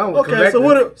I'm done with Okay,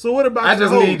 collecting. so what about I your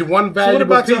just hoes? need one So what valuable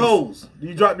about your piece. hoes? Do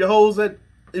you drop your hoes at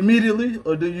immediately,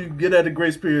 or do you get at a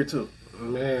grace period too?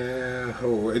 Man,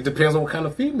 it depends on what kind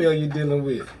of female you're dealing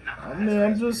with. I mean,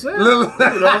 I'm just saying. Look,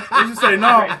 You know, you just say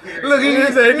no. Look, he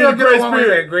said he don't need a grace one with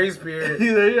period. that grace period. He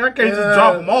said, I can't just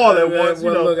drop them all at Yeah, once. You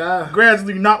well, know, look,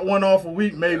 gradually knock one off a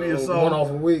week, maybe or something. One off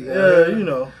a week. Yeah, you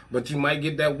know. But you might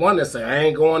get that one that say, I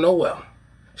ain't going nowhere.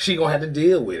 She gonna have to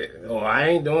deal with it. Or I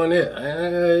ain't doing it.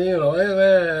 You know,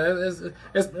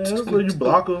 That's where you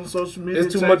block her on social media.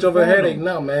 it's too change much your of a phone headache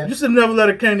number. now, man. You should never let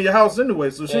her came to your house anyway,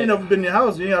 so she ain't Yeah. never been in your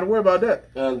house. You ain't got to worry about that.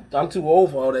 I'm too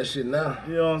old for all that shit now.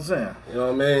 You know what I'm saying? You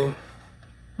know what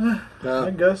I mean? I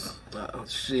guess.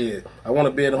 Shit. I want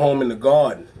to be at home in the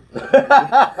garden.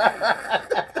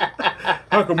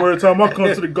 How come every time I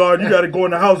come to the garden, you got to go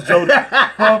in the house, Jody?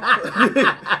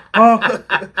 Huh?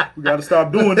 We gotta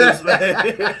stop doing this,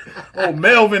 man. Oh,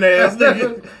 Melvin ass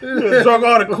nigga. You done drunk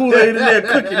all the Kool-Aid in there,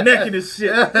 cooking naked and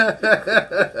shit. Like,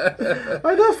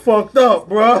 that's fucked up,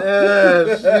 bro.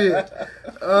 Yeah, shit.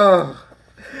 Oh,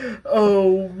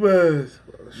 man.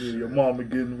 Yeah, your mama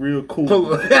getting real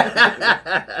cool.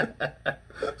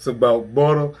 It's about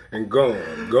butter and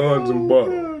guns and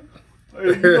butter. Hey,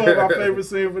 you know what my favorite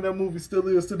scene from that movie still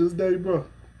is to this day, bro?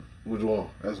 Which one?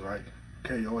 That's right.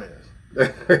 Kill your ass.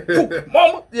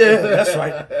 Mama? Yeah, that's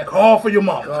right. Call for your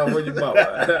mama. Call for your mama.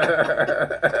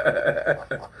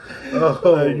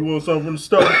 Hey, you want something from the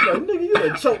stove? Like, nigga, you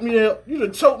done choked me up. You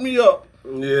done choked me up.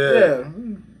 Yeah.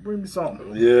 Bring me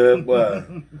something. Yeah, boy.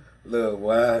 Look,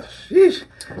 boy. Sheesh.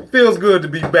 Feels good to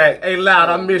be back. Hey, Loud,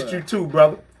 I missed you too,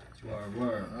 brother. All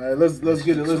right, let's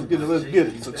get it. Let's get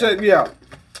it. So check me out.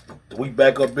 We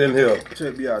back up in here.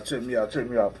 Check me out. So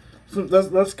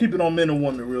let's keep it on men and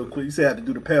women real quick. You say I had to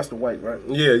do the Pastor White, right?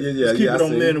 Yeah. Let's keep it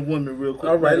on men and women real quick.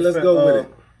 All right, let's go with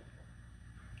it.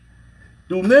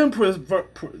 Do men prefer?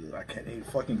 I can't even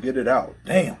fucking get it out.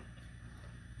 Damn.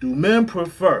 Do men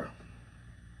prefer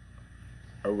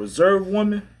a reserved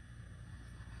woman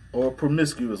or a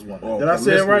promiscuous woman? Did I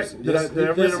say it right? Did I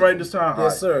read it right this time?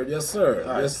 Yes, sir. Yes, sir.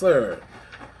 Right. Yes, sir.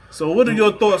 So what are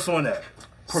your thoughts on that?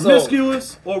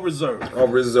 Promiscuous or reserved? Or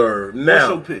reserved. What's Now,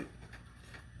 your pick?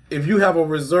 if you have a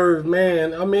reserved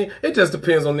man, I mean, it just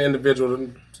depends on the individual.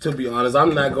 To be honest,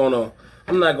 I'm not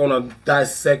gonna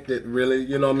dissect it really.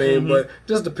 You know what I mean? But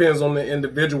just depends on the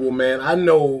individual, man. I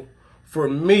know for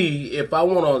me, if I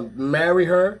want to marry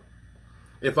her,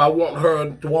 if I want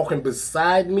her walking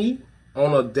beside me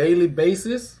on a daily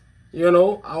basis, you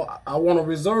know, I want a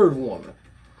reserved woman.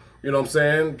 You know what I'm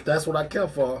saying? That's what I care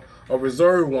for, a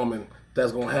reserved woman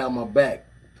that's going to have my back.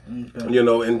 Okay. You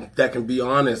know, and that can be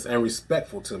honest and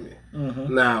respectful to me.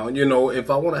 Now, you know, if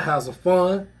I want to have some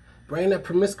fun, bring that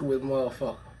promiscuous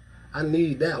motherfucker. I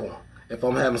need that one if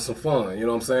I'm having some fun. You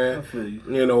know what I'm saying? I feel you.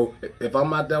 You know, if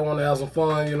I'm out there want to have some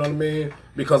fun, you know what I mean?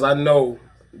 Because I know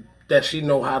that she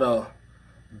know how to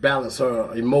balance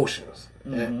her emotions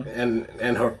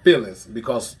and her feelings,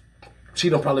 because she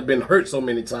done probably been hurt so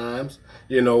many times.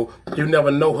 You know, you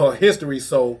never know her history,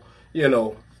 so, you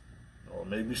know. Or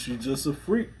maybe she just a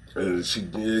freak.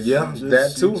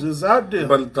 That too. Just out there.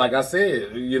 But like I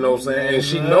said, you know what I'm saying? And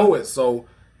she know it, so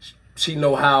she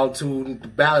know how to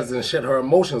balance and shut her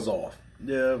emotions off.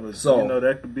 Yeah, but you know,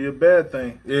 that could be a bad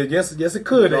thing. Yes, it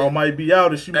could. Y'all might be out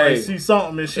and she might see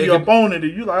something and she up on it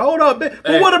and you like, hold up,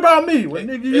 but what about me? Well,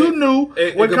 nigga, you knew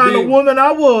what kind of woman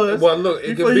I was. Well, look,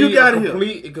 it could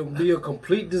be a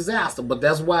complete disaster. But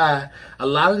that's why a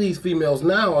lot of these females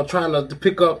now are trying to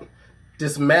pick up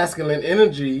this masculine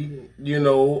energy, you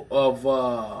know, of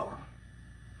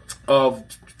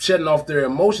shutting off their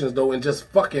emotions though and just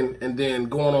fucking and then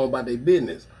going on about their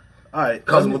business. All right,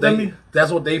 because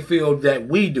that's what they feel that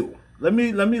we do. Let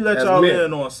me let y'all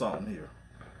in on something here.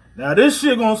 Now this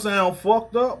shit gonna sound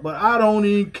fucked up, but I don't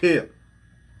even care.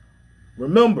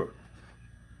 Remember,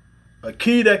 a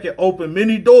key that can open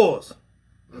many doors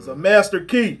is a master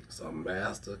key. It's a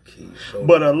master key.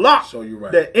 But a lock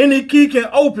that any key can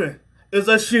open is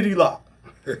a shitty lock.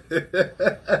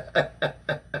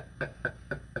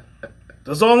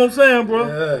 That's all I'm saying, bro.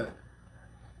 Yeah.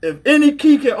 If any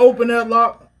key can open that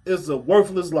lock, it's a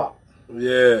worthless lock.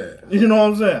 Yeah. You know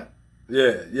what I'm saying?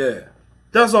 Yeah.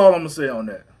 That's all I'm gonna say on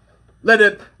that. Let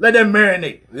that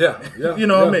marinate. Yeah. You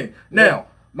know what I mean? Now,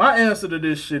 my answer to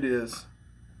this shit is,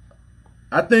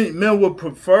 I think men would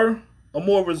prefer a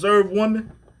more reserved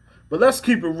woman, but let's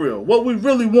keep it real. What we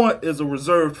really want is a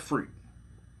reserved freak.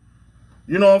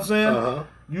 You know what I'm saying?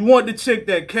 You want the chick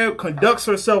that conducts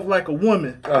herself like a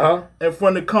woman in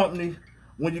front of the company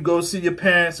when you go see your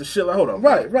parents and shit. Like, hold on.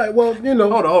 Right. Well, you know.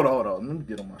 Hold on. Let me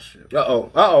get on my shit. He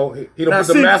don't put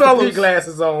the Master P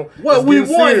glasses on. What we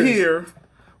want here,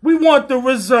 we want the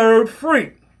reserved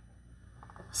freak.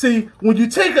 See, when you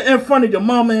take her in front of your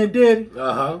mama and daddy,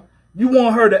 you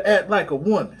want her to act like a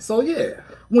woman. So, yeah.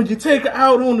 When you take her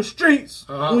out on the streets,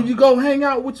 when you go hang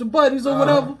out with your buddies or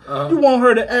whatever, you want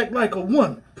her to act like a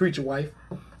woman. Preacher wife.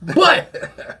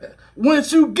 But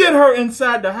once you get her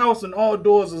inside the house and all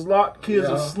doors is locked, kids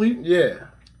are asleep,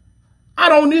 I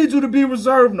don't need you to be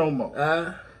reserved no more.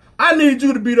 I need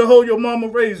you to be the hoe your mama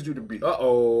raised you to be. You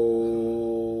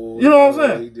know what I'm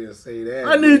saying? He didn't say that.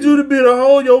 I need you to be the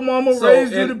hoe your mama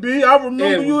raised you to be. I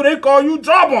remember you. They call you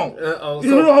Jawbone.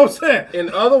 You know what I'm saying? In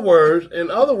other words,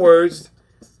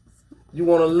 you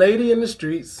want a lady in the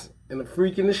streets and a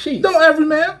freak in the sheets. Don't every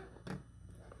man.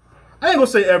 I ain't gonna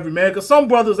say every man, because some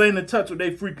brothers ain't in touch with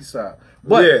their freaky side.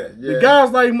 But the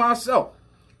guys like myself,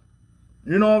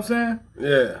 you know what I'm saying?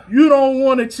 Yeah. You don't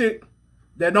want a chick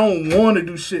that don't want to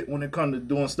do shit when it comes to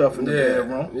doing stuff in the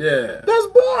bedroom. Yeah. That's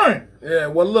boring. Yeah.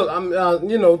 Well, look, I'm,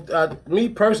 me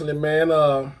personally, man,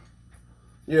 I'm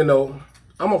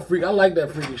a freak. I like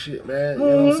that freaky shit, man. You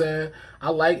know what I'm saying? I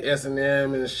like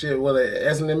S&M and shit. What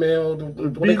S&M,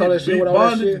 what they call that shit? With all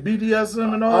that shit?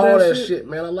 BDSM and all that shit,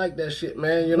 man. I like that shit,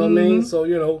 man. You know what I mean?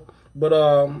 So, but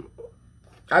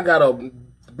I got a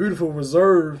beautiful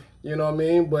reserve, you know what I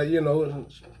mean? But,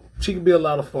 she could be a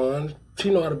lot of fun. She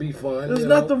know how to be fun. There's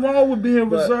nothing wrong with being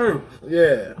reserved.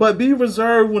 Yeah. But be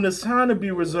reserved when it's time to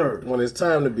be reserved. When it's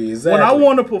time to be, exactly. When I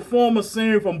want to perform a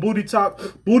scene from Booty Talk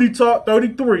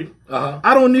 33,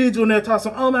 I don't need you in there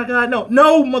talking, oh my God, no.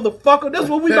 No, motherfucker, that's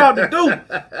what we about to do.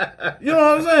 You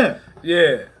know what I'm saying?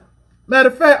 Yeah. Matter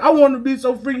of fact, I want to be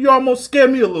so freaky, you almost scare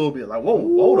me a little bit. Like, whoa,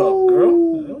 hold up,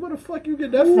 girl. Where the fuck you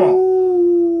get that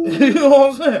from? You know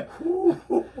what I'm saying?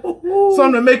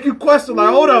 Something to make you question, like,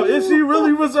 hold up, is she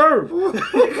really reserved?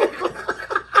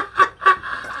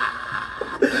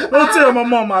 Don't tell my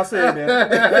mom I said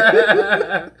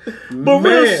that. But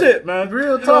real shit, man.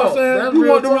 Real talk. You know what I'm saying? That's you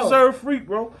real want the talk. reserved freak,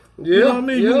 bro. Yeah, you know what I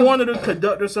mean? yeah. You wanted to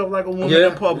conduct yourself like a woman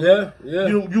in public. Yeah.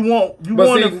 You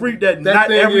want a freak that not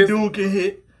every dude can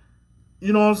hit.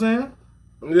 You know what I'm saying?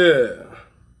 Yeah.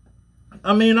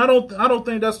 I mean, I don't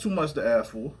think that's too much to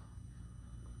ask for.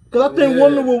 Cause I think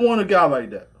women would want a guy like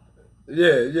that.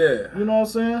 Yeah. You know what I'm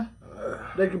saying?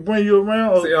 They can bring you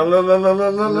around. See,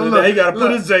 look. He gotta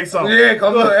put his jakes on. Yeah,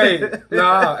 cause look,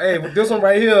 but this one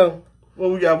right here.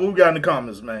 What we got in the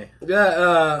comments, man?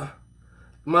 Yeah,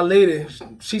 my lady,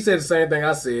 she said the same thing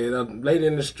I said. A lady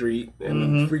in the street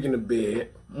and freaking the bed.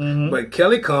 But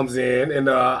Kelly comes in, and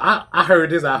I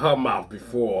heard this out her mouth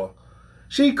before.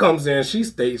 She comes in, she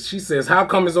says, how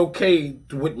come it's okay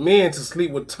with men to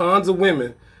sleep with tons of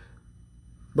women,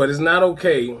 but it's not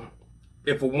okay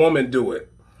if a woman do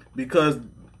it? Because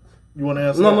you want to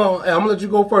answer? No, I'm gonna let you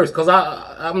go first, cause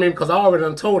I already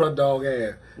done told her dog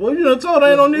ass. Well, you done told her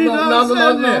I ain't no need to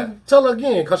understand that. No. Tell her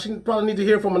again, cause she probably need to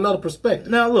hear from another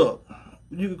perspective. Now look,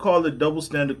 you can call it double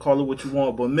standard, call it what you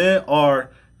want, but men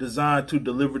are designed to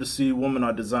deliver the seed, women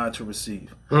are designed to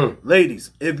receive. Ladies,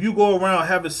 if you go around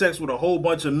having sex with a whole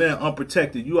bunch of men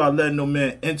unprotected, you are letting them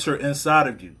men enter inside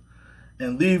of you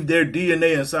and leave their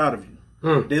DNA inside of you.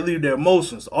 They leave their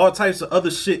emotions, all types of other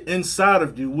shit inside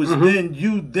of you, which then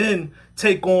you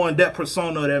take on that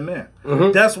persona of that man.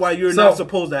 That's why you're not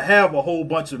supposed to have a whole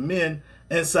bunch of men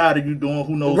inside of you doing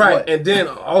who knows what. Right, and then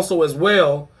also as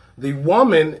well, the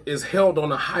woman is held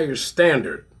on a higher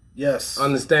standard. Yes.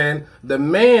 Understand? The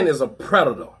man is a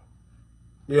predator.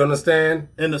 You understand?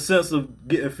 In the sense of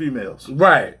getting females.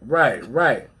 Right.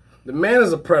 The man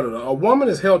is a predator. A woman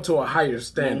is held to a higher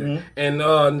standard.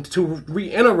 And to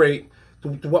reiterate to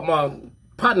what my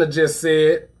partner just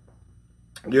said,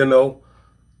 when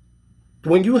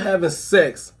you having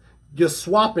sex, you're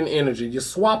swapping energy, you're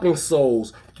swapping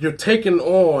souls, you're taking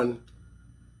on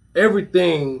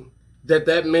everything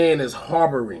that man is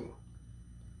harboring.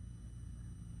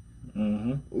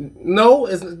 No,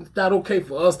 it's not okay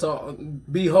for us to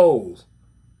be hoes.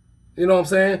 You know what I'm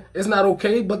saying? It's not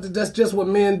okay, but that's just what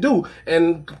men do.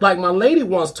 And like my lady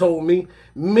once told me,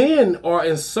 men are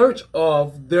in search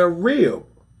of their rib.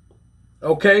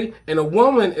 Okay? And a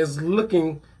woman is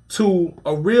looking to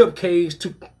a rib cage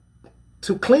to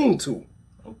cling to.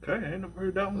 Okay, I ain't never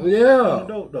heard that one. Yeah.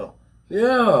 Dope, though.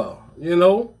 Yeah,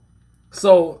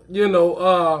 So,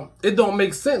 it don't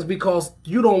make sense because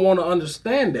you don't want to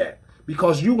understand that.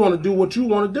 Because you want to do what you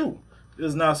want to do.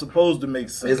 It's not supposed to make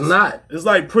sense. It's not. It's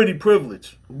like pretty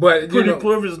privilege. But pretty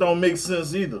privilege don't make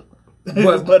sense either.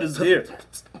 But it's here.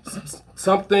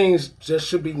 Some things just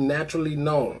should be naturally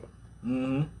known.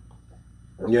 And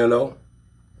no,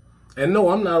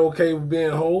 I'm not okay with being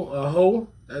a hoe.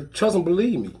 Trust and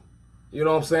believe me. You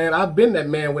know what I'm saying? I've been that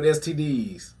man with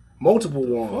STDs. Multiple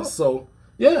ones. So,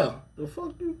 yeah. The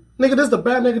fuck you? Nigga, this is the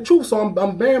bad nigga truth, so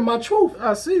I'm bearing my truth.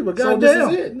 I see, but so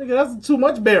goddamn, this is it. Nigga, that's too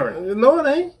much bearing. No, it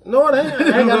ain't.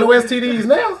 I ain't got no STDs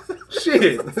now.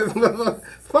 Shit.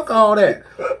 Fuck all that.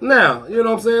 Now, you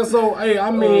know what I'm saying? So, hey, I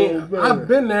mean, I've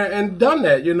been there and done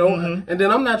that, And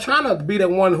then I'm not trying to be the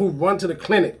one who run to the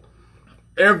clinic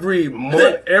every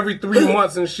month, every 3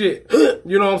 months and shit.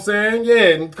 You know what I'm saying?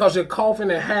 Yeah, because you're coughing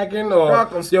and hacking, or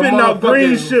I'm spitting out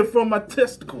green shit from my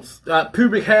testicles.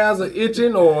 Pubic hairs are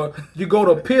itching, or you go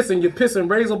to piss and you're pissing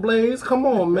razor blades. Come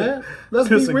on, man. Let's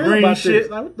be real green about shit.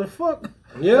 this. Like, what the fuck?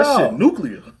 Yeah. That shit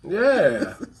nuclear.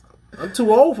 Yeah. I'm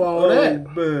too old for all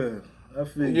that. Man. I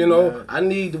feel man. I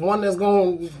need one that's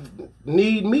going to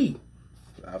need me.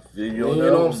 I feel you. You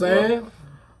know what I'm saying? Bro.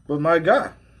 But my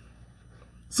God,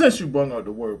 since you brought up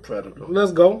the word predator,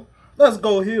 let's go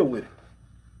here with it.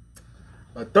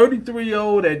 a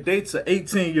 33-year-old that dates an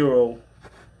 18-year-old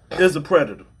is a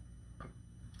predator.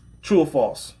 True or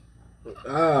false?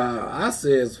 I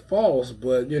say it's false,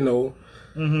 but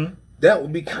Mm-hmm. that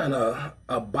would be kind of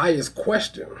a biased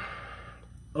question.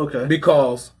 Okay.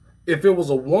 Because if it was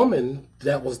a woman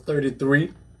that was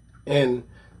 33 and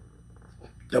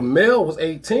the male was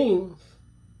 18,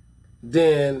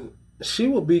 then she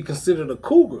would be considered a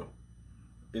cougar.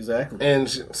 Exactly. And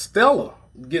Stella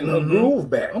getting her groove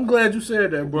back. I'm glad you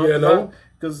said that, bro. You know?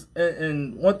 Because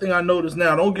and one thing I noticed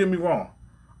now, don't get me wrong,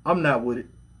 I'm not with it.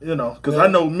 Because I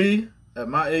know me at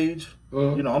my age,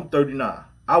 I'm 39.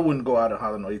 I wouldn't go out and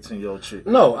holler at no 18-year-old chick.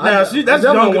 No, that's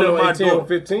younger than my 18 or daughter.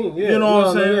 15. Yeah, You know what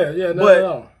I'm saying? Yeah, but at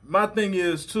all. my thing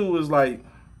is too is like,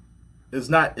 it's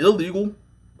not illegal.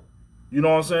 You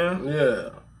know what I'm saying? Yeah.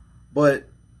 But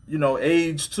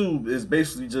age too is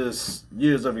basically just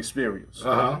years of experience.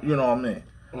 Uh-huh. You know what I mean?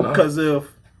 Uh-huh. Because if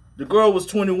the girl was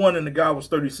 21 and the guy was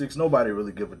 36, nobody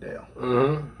really give a damn.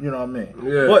 Mm-hmm. You know what I mean?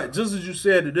 Yeah. But just as you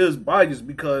said, it is biased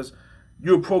because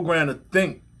you're programmed to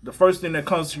think the first thing that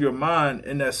comes to your mind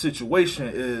in that situation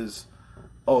is,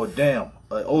 oh, damn,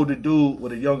 an older dude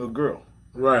with a younger girl.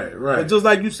 Right. And just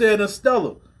like you said in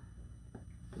Stella,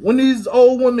 when these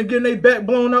old women getting their back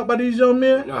blown out by these young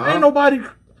men, ain't nobody...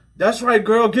 That's right,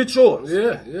 girl, get yours.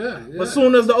 Yeah. But as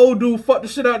soon as the old dude fuck the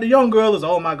shit out the young girl, it's,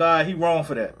 oh my God, he wrong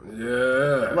for that.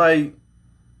 Yeah. Like,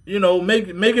 make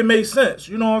it make sense.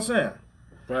 You know what I'm saying?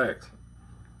 Facts.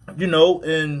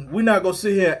 And we not gonna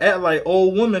sit here and act like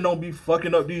old women don't be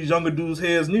fucking up these younger dudes'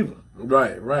 heads neither.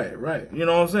 Right. You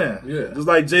know what I'm saying? Yeah. Just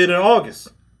like Jada and August.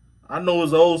 I know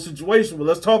it's an old situation, but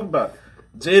let's talk about it.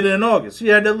 Jada and August. She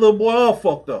had that little boy all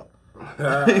fucked up.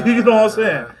 You know what I'm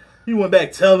saying? He went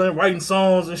back writing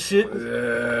songs and shit.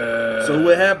 Yeah. So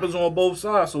what happens on both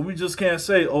sides? So we just can't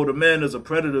say, oh, the man is a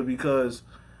predator because,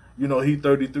 he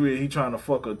 33 and he trying to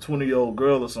fuck a 20-year-old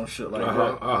girl or some shit like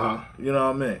that. You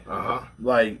know what I mean?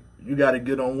 Like, you got to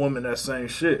get on women that same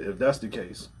shit if that's the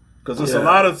case. Because there's a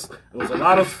lot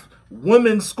of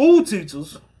women school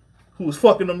teachers who was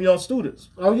fucking them young students.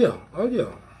 Oh yeah.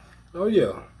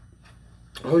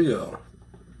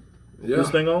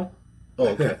 This thing on? Oh,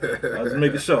 okay. I was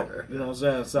making sure. You know what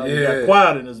I'm saying? Sound like you Yeah. got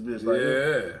quiet in this bitch. Like,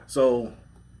 Yeah. So,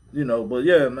 but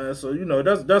yeah, man. So,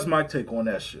 that's my take on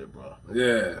that shit, bro.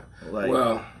 Yeah. Like,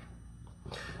 well,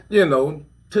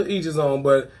 to each his own,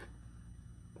 but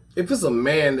if it's a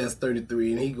man that's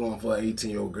 33 and he going for an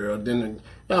 18-year-old girl, then,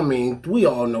 we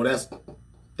all know that's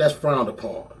frowned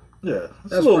upon. yeah, it's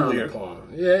That's a little frowned weird.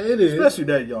 upon. Yeah, it is. Especially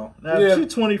that young. Now, if she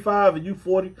 25 and you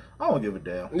 40, I don't give a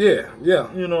damn. Yeah.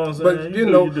 You know what I'm saying? But,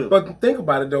 you do. but think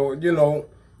about it, though.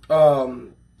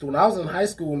 When I was in high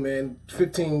school, man,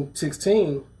 15,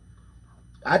 16,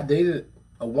 I dated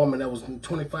a woman that was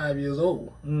 25 years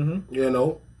old.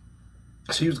 Mm-hmm.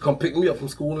 She used to come pick me up from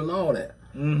school and all that.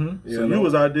 Mm-hmm. So you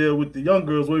was out there with the young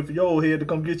girls waiting for your old head to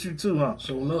come get you too, huh?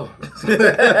 Sure enough.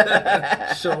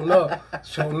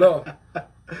 Sure enough.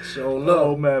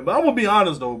 Oh, man. But I'm going to be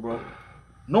honest, though, bro.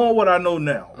 Knowing what I know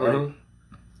now, right?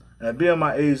 And being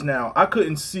my age now, I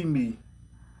couldn't see me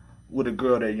with a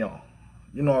girl that young.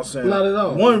 You know what I'm saying? Not at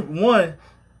all. One,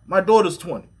 my daughter's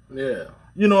 20. Yeah.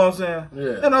 You know what I'm saying?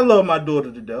 Yeah. And I love my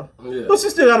daughter to death. Yeah. But she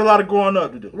still got a lot of growing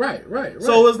up to do. Right.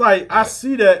 So it's like, I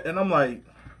see that, and I'm like,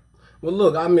 well,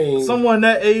 look, someone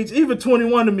that age, even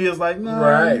 21 to me, is like, nah,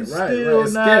 right. Still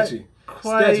It's not sketchy.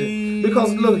 quite. Sketchy.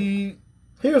 Because, look,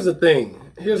 here's the thing.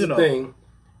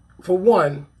 For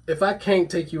one, if I can't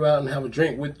take you out and have a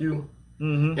drink with you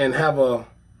and have a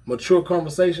mature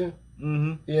conversation,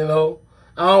 I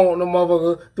don't want no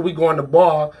motherfucker that we go in the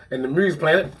bar and the music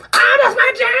playing. That's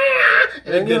my jam!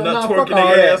 And getting up twerking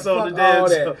their ass on the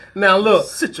dance. Now look,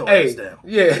 sit your ass down.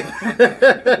 Yeah,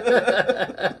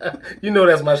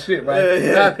 that's my shit, right?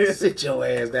 Yeah. Sit your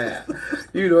ass down.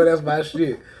 That's my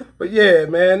shit. But yeah,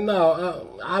 man,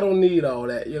 no, I don't need all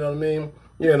that. You know what I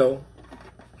mean?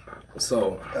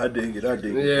 So I dig it.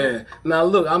 Yeah. Now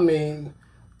look,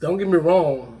 don't get me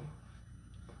wrong.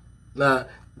 Now,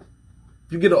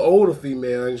 you get an older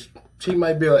female, and she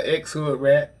might be an ex-hood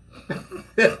rat.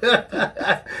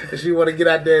 And she want to get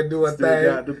out there and do her Still thing.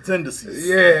 got the tendencies.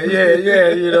 Yeah.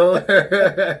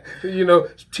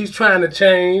 She's trying to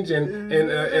change and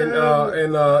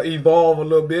evolve a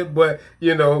little bit, but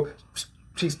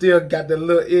she still got that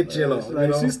little itch in her.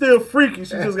 Like, she's still freaky.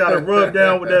 She just got to rub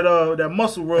down with that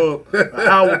muscle rub an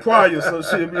hour prior, so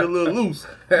she'll be a little loose.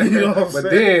 You know what I'm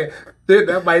saying? Then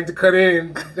that might cut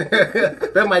in.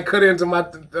 That might cut into my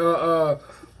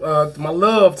my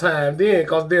love time then,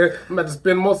 cause then I'm about to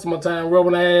spend most of my time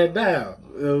rubbing her head down.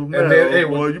 Oh, man. And then, hey,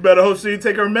 well, you better hope she didn't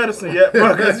take her medicine yet,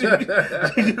 bro, because you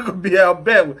could be out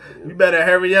bad. You better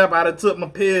hurry up. I done took my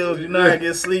pills. You know I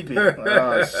get sleepy.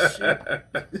 Oh, shit.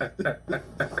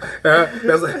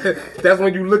 That's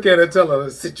when you look at her and tell her,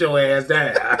 sit your ass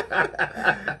down.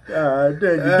 Damn,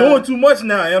 you're doing too much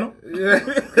now, Anna.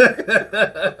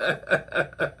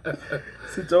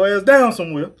 Sit your ass down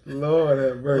somewhere. Lord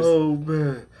have mercy. Oh,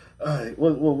 man. All right,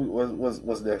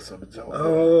 what's next on the joke?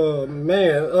 Oh,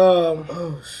 man.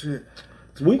 Oh, shit.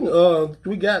 We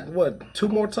got what, 2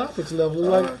 more topics left?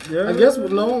 Yeah. I guess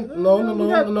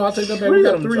no. I take that back. We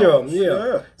got 3 of them.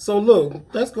 Yeah. So look,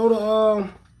 let's go to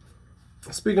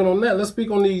speaking on that. Let's speak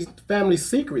on these family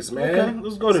secrets, man. Okay,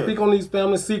 let's go there. Speak on these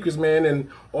family secrets, man, and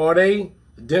are they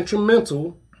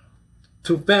detrimental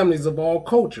to families of all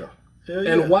culture,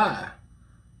 and why?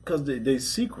 Because they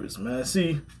secrets, man.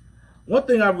 See, one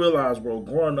thing I realized, bro,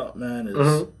 growing up, man,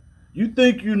 is you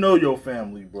think you know your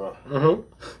family, bro.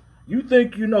 You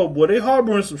think you know, boy, they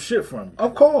harboring some shit from you.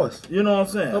 Of course. You know what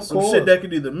I'm saying? Of some course. shit that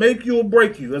could either make you or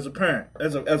break you as a parent,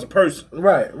 as a person.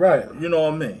 Right. You know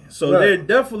what I mean? So Right. they're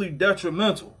definitely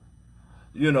detrimental.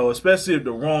 You know, especially if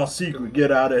the wrong secret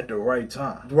get out at the right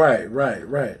time. Right.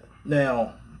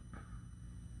 Now,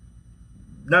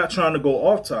 not trying to go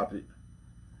off topic,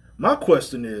 my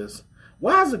question is,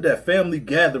 why is it that family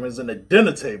gatherings and the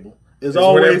dinner table is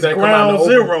always ground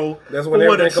zero That's for when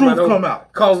where the everything truth come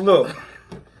out? Cause look,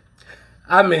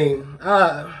 I mean,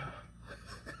 I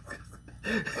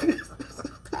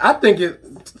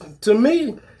think to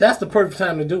me, that's the perfect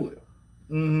time to do it.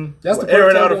 That's the Air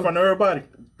it perfect out time in front of everybody.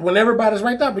 when everybody's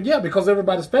right there. But yeah, because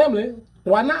everybody's family,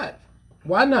 why not?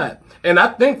 Why not? And I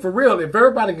think for real, if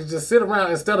everybody could just sit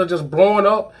around instead of just blowing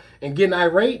up and getting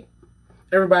irate,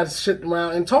 everybody sit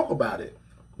around and talk about it.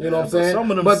 You know what I'm saying?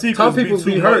 Some of them but secrets some people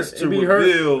be too hurt much to and be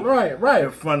reveal Right. in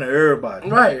front of everybody.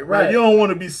 Right. Like, you don't want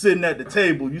to be sitting at the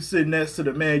table. You sitting next to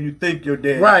the man you think your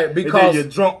daddy. Right, because- and then your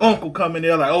drunk uncle come in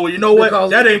there like, oh, you know what? Because-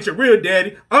 That ain't your real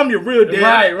daddy. I'm your real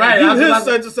daddy. Right. And you I- his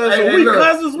such and such. Hey, So we look,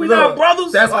 cousins. We look, not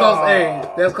brothers. That's cause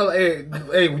Oh.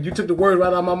 hey, when you took the word right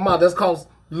out of my mouth, that's cause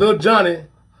Lil Johnny,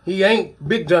 he ain't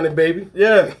Big Johnny, baby.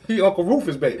 Yeah. He Uncle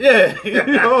Rufus, baby. Yeah, you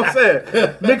know what I'm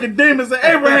saying? Nicodemus and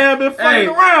Abraham been fucking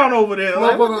around over there.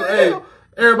 Like, what the Motherfucker, hell?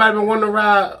 everybody been wanting to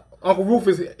ride Uncle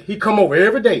Rufus. He come over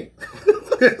every day.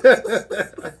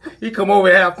 He come over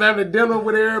and have family dinner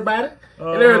with everybody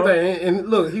and everything. And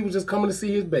look, he was just coming to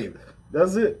see his baby.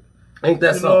 That's it. Ain't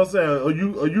that You know what I'm something?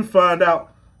 saying? Or you find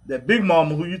out that Big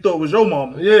Mama, who you thought was your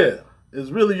mama, Yeah. is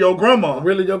really your grandma.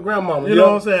 Really your grandmama. You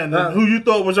know what I'm saying? And who you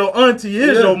thought was your auntie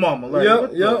is your mama. Like,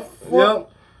 what the fuck?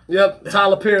 Yep.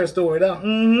 Tyler Perry story now.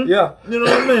 Yeah. You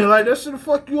know what I mean? Like, that should have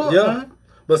fucked you up, man.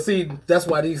 But see, that's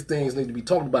why these things need to be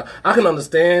talked about. I can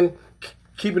understand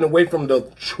keeping away from the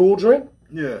children,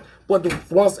 Yeah. but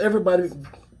once everybody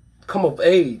come of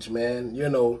age, man, you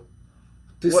know,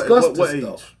 discuss What this age?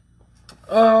 stuff.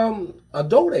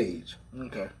 Adult age.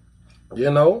 Okay.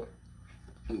 You know,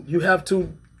 you have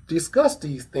to discuss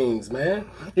these things, man.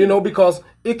 You know, because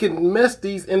it can mess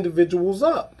these individuals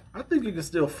up. I think you can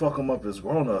still fuck them up as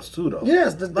grown-ups, too, though.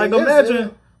 Yes. Like,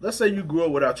 imagine, let's say you grew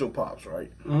up without your pops,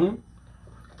 right?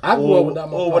 I grew up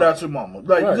without my Or pop. without your mama.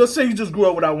 Like, Right. let's say you just grew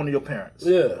up without one of your parents.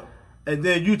 Yeah. And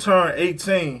then you turn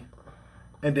 18,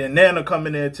 and then Nana come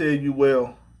in there and tell you,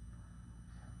 well,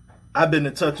 I've been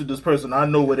in touch with this person. I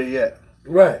know where they at.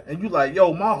 Right. And you like,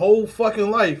 yo, my whole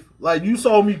fucking life, like, you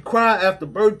saw me cry after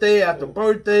birthday, after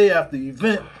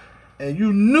event, and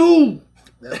you knew.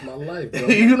 That's my life, bro.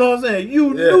 You know what I'm saying?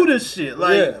 You knew this shit.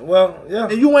 Like, yeah.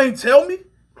 and you ain't tell me?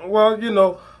 Well, you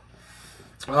know,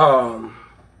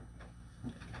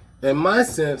 in my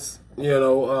sense, you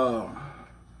know,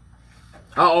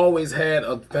 I always had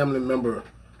a family member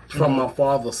from my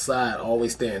father's side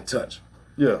always stay in touch.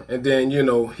 Yeah. And then, you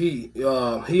know, he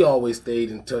always stayed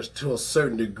in touch to a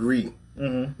certain degree.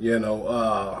 You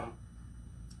know,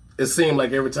 it seemed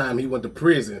like every time he went to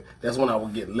prison, that's when I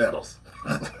would get letters.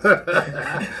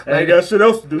 I ain't got shit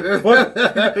else to do. What?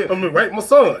 I'm gonna write my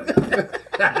son.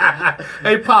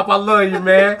 Hey, Pop, I love you,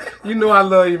 man. You know I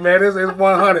love you, man. It's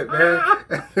 100, man.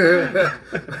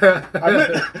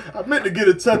 I meant to get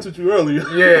in touch with you earlier.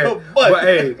 Yeah, but but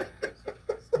hey,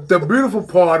 the beautiful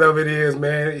part of it is,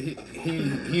 man,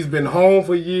 he's been home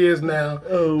for years now.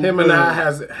 Oh, Him man. and I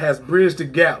has bridged the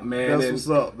gap, man. That's and, what's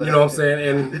up, man. You know what I'm saying?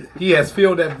 And he has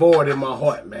filled that void in my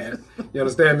heart, man. You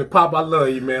understand me? Pop, I love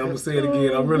you, man. I'm gonna say it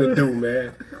again. I really do,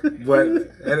 man.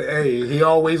 But hey, he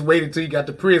always waited till he got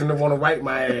to prison to want to wipe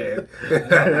my ass.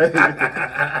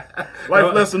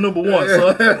 Life lesson number one,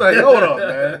 son. Like, hold up,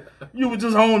 man. You were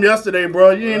just home yesterday,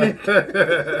 bro. You ain't.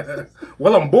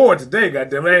 Well, I'm bored today,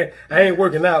 goddamn it. I ain't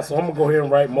working out, so I'm gonna go ahead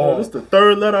and write more. This the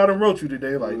third letter I done wrote you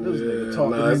today. Like this nigga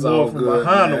talking to me more from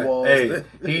behind the walls. Hey,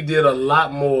 he did a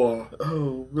lot more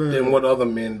oh, man. than what other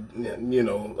men, other men did. You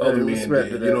know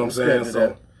what I'm saying?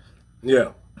 So,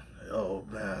 yeah. Oh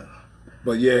man.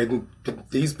 But yeah,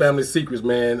 these family secrets,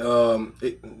 man.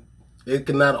 It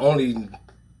can not only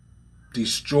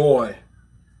destroy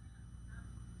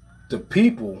the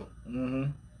people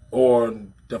or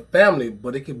the family,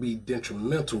 but it can be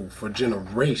detrimental for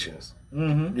generations. You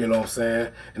know what I'm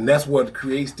saying? And that's what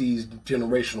creates these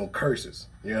generational curses.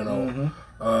 You know,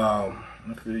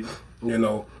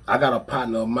 I got a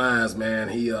partner of mine, man.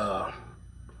 He,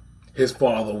 his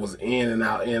father was in and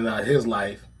out his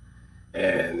life,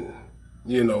 and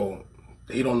he don't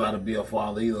know how to be a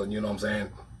father either. You know what I'm saying?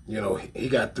 He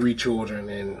got 3 children,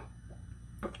 and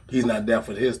he's not there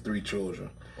for his 3 children.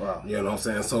 Wow. You know what I'm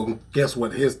saying? So guess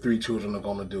what his 3 children are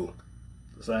gonna do?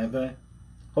 The same thing?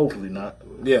 Hopefully not.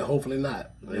 Yeah, hopefully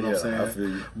not. You know what I'm saying? I feel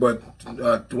you. But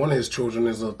one of his children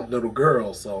is a little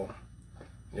girl, so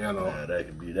Yeah, that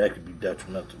could be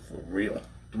detrimental for real.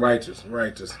 Righteous.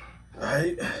 Alright.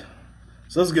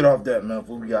 So let's get off that, man,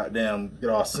 before we get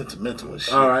all sentimental and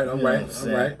shit. All right.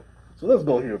 So let's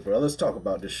go here, bro. Let's talk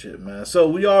about this shit, man. So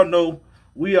we all know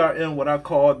we are in what I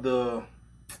call the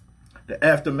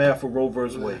aftermath of Roe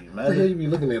vs. Wade, man. What the hell you be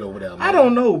looking at over there, man? I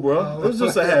don't know, bro. It's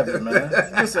just a habit, man.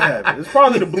 It's just a habit. It's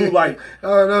probably the blue light.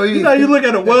 Oh no, you look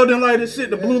at a welding light and shit,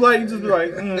 the blue light, you just be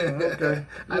like, okay.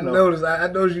 I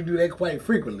noticed you do that quite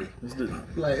frequently.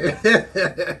 Like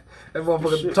that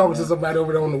motherfucker talking to somebody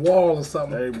over there on the wall or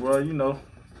something. Hey, bro,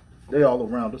 they all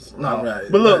around us. Not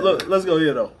right. But look, let's go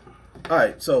here though. All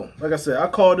right, so like I said, I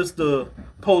call this the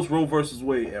post Roe versus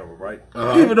Wade era, right?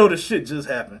 Even though the shit just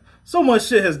happened, so much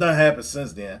shit has done happened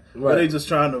since then. Right. But they just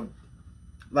trying to,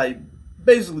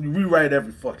 basically rewrite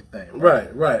every fucking thing.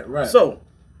 Right. So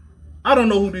I don't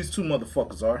know who these 2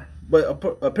 motherfuckers are, but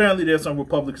apparently they're some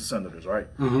Republican senators, right?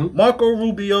 Marco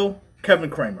Rubio,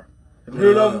 Kevin Kramer. Have you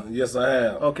heard of them? Yes, I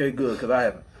have. Okay, good, because I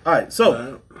haven't. All right,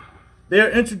 so they're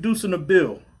introducing a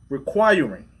bill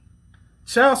requiring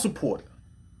child support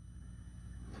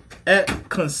at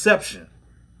conception.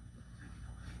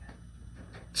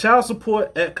 Child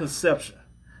support at conception.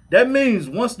 That means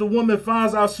once the woman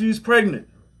finds out she's pregnant,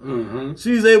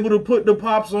 she's able to put the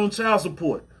pops on child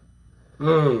support.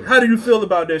 How do you feel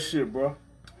about that shit, bro?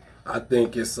 I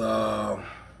think it's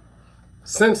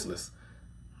senseless.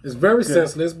 It's very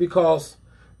senseless because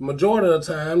majority of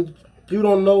the time you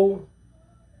don't know.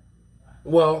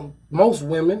 Well, most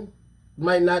women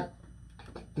might not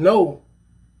know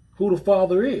who the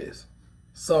father is.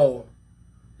 So,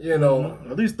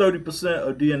 at least 30%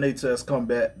 of DNA tests come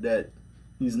back that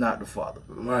he's not the father.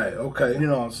 Right, okay. You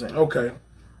know what I'm saying? Okay.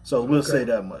 So we'll say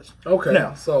that much. Okay.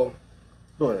 Now, so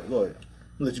go ahead.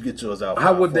 Let you get yours out.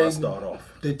 How would they start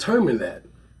off? Determine that?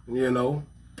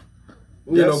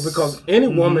 Because any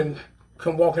woman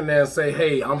can walk in there and say,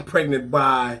 "Hey, I'm pregnant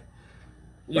by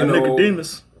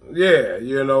Nicodemus." Yeah,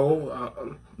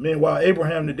 meanwhile,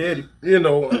 Abraham the daddy.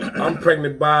 I'm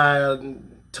pregnant by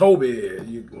Toby,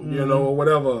 or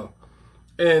whatever.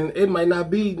 And it might not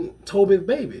be Toby's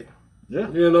baby. Yeah.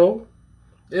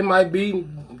 It might be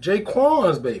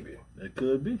Jaquan's baby. It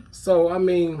could be. So, I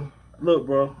mean... Look,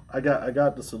 bro, I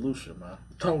got the solution, man.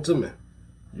 Talk to me.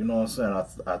 You know what I'm saying?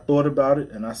 I thought about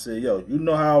it, and I said, yo, you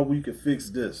know how we could fix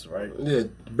this, right? Yeah,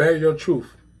 bear your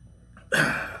truth.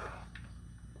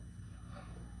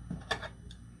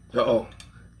 Uh-oh.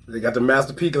 They got the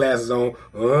Master P glasses on.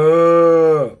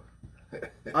 All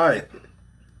right.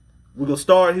 We're going to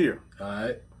start here. All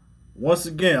right. Once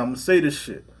again, I'm going to say this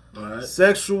shit. All right.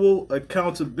 Sexual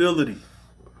accountability.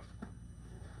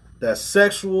 That's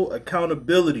sexual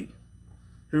accountability.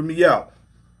 Hear me out.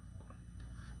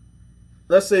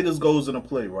 Let's say this goes in a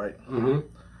play, right?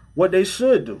 What they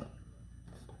should do,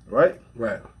 right?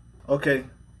 Right. Okay.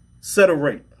 Set a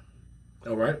rate.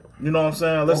 All right. You know what I'm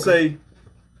saying? Let's say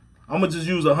I'm going to just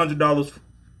use $100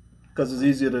 because it's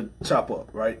easier to chop up,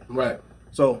 right? Right.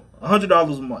 So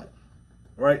 $100 a month,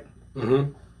 right?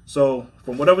 So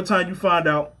from whatever time you find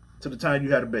out to the time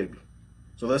you had a baby.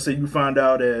 So let's say you find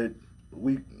out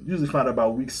usually find out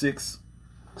about week 6.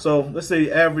 So let's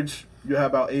say average you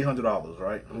have about $800,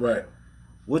 right? Right.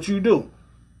 What you do?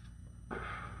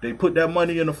 They put that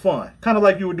money in a fund, kind of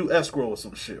like you would do escrow or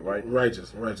some shit, right?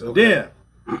 Righteous. Okay. Then,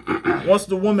 once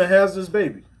the woman has this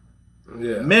baby,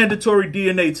 mandatory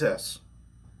DNA tests.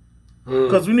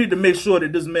 Because we need to make sure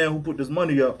that this man who put this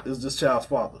money up is this child's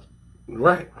father.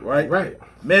 Right.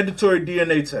 Mandatory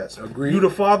DNA test. Agreed. You the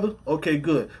father? Okay,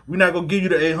 good. We're not going to give you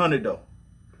the $800 though.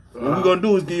 What we're gonna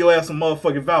do is give your ass some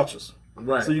motherfucking vouchers.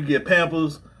 Right. So you get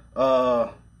Pampers,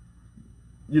 milk,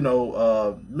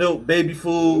 baby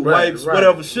food, wipes,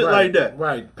 whatever shit like that.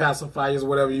 Right. Pacifiers,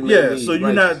 whatever you may need. So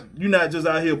you're not just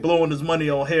out here blowing his money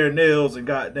on hair, nails, and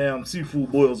goddamn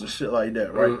seafood boils and shit like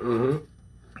that, right? Mm-hmm.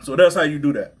 So that's how you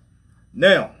do that.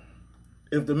 Now,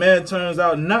 if the man turns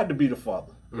out not to be the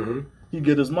father, he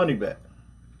get his money back.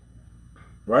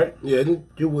 Right? Yeah,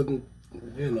 you wouldn't,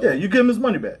 Yeah, you give him his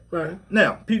money back. Right.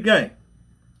 Now, peep game.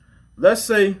 Let's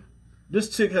say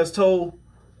this chick has told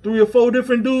 3 or 4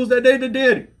 different dudes that they the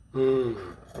daddy.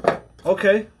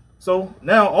 Okay, so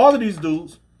now all of these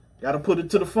dudes got to put it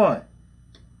to the fun.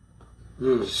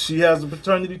 She has a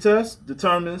paternity test,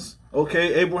 determines,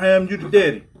 okay, Abraham, you the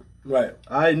daddy. Right.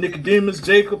 All right, Nicodemus,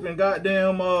 Jacob, and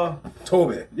goddamn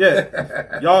Toby.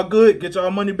 Yeah. Y'all good, get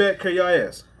y'all money back, carry y'all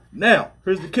ass. Now,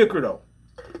 here's the kicker though.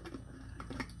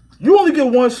 You only get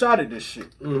one shot at this shit.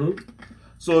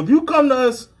 So if you come to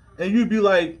us and you be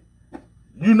like,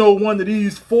 you know one of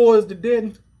these 4 is the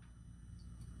daddy.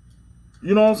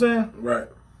 You know what I'm saying? Right.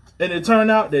 And it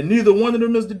turned out that neither one of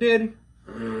them is the daddy.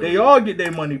 They all get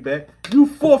their money back. You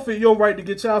forfeit your right to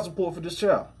get child support for this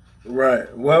child.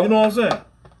 Right. Well, you know what I'm saying?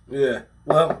 Yeah.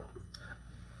 Well,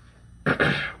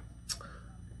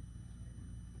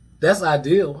 that's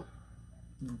ideal.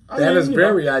 That is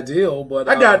very ideal, but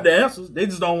I got the answers. They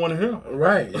just don't want to hear them.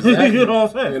 Right. Exactly. You know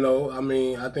what I'm saying? I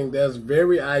mean, I think that's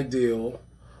very ideal,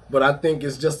 but I think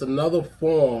it's just another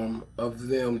form of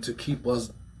them to keep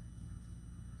us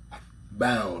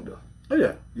bound. Oh,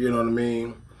 yeah. You know what I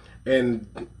mean? And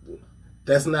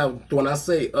that's not, when I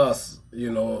say us,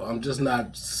 I'm just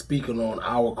not speaking on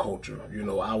our culture,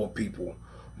 our people,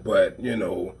 but,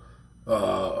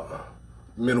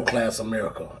 middle class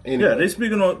America. Anyway. Yeah, they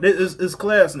speaking on, it's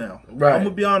class now. Right. I'm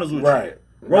going to be honest with you.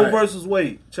 Roe versus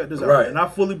Wade, check this out. Right. And I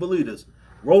fully believe this.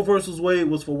 Roe versus Wade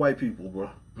was for white people, bro.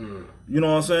 You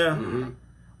know what I'm saying?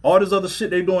 All this other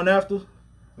shit they doing after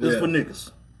is for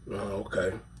niggas. Oh,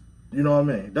 okay. You know what I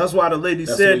mean? That's why the lady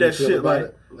said that shit.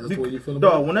 Like, that's what you feel about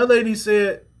dog, when that lady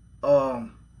said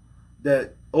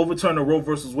that overturning Roe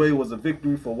versus Wade was a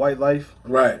victory for white life.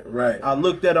 Right. I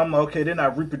looked at it, I'm like, okay, they're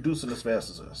not reproducing as fast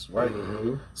as us, right?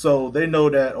 So they know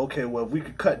that, okay, well, if we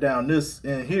could cut down this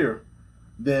in here,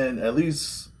 then at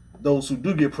least those who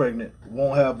do get pregnant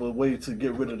won't have a way to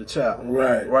get rid of the child.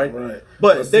 Right.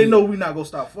 But they know we're not going to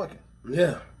stop fucking.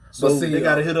 Yeah. So they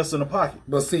got to hit us in the pocket.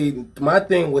 But see, my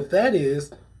thing with that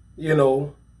is,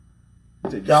 y'all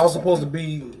supposed to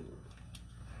be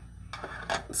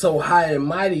so high and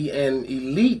mighty and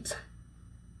elite,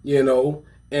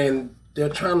 and they're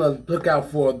trying to look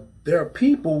out for their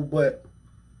people, but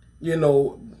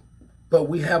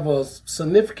we have a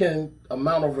significant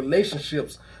amount of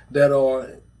relationships that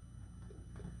are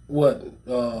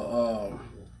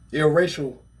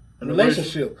interracial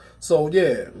relationship. So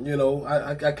yeah,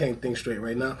 I can't think straight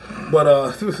right now, but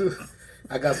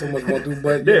I got so much more to do.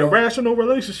 But rational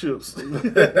relationships.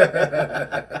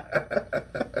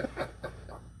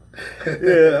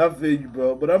 Yeah, I feel you,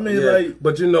 bro. But I mean,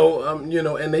 but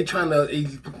and they trying to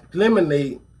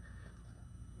eliminate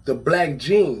the black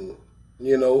gene,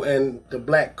 and the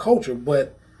black culture.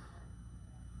 But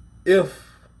if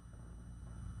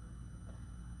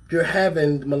you're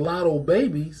having mulatto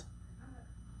babies,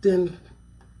 then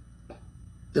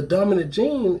the dominant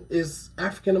gene is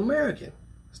African American.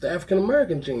 It's the African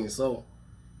American gene. So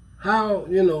how,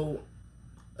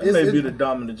 it may be the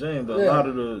dominant gene, but a lot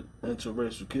of the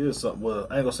interracial kids, well,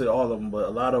 I ain't gonna say all of them, but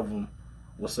a lot of them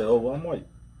will say, "Oh, well, I'm white."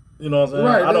 You know what I'm saying?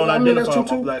 Right. I don't identify on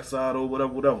my black side or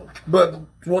whatever. But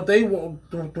what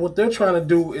they're trying to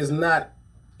do is not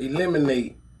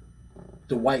eliminate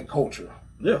the white culture.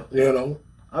 Yeah.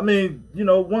 I mean,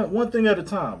 one thing at a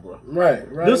time, bro. Right.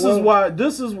 This is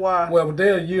why. Well, but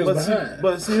they're years behind.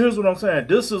 But see, here's what I'm saying.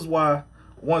 This is why.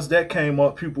 Once that came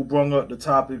up, people brought up the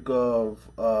topic of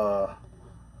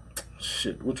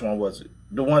which one was it?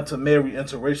 The one to marry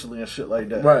interracially and shit like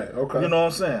that. Right. Okay. You know what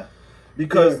I'm saying?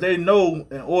 Because they know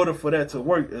in order for that to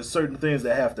work, there's certain things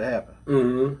that have to happen.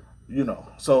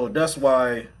 So that's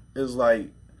why it's like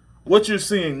what you're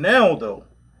seeing now though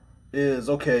is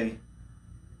okay.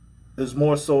 Is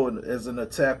more so as an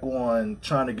attack on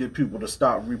trying to get people to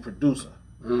stop reproducing.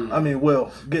 I mean,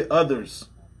 get us,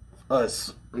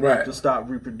 to stop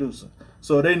reproducing.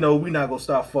 So they know we're not going to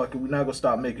stop fucking, we're not going to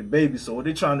stop making babies. So what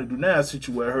they're trying to do now is hit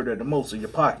you where it hurt at the most, in your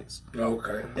pockets.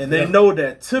 Okay. And they know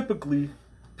that typically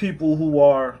people who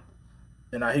are,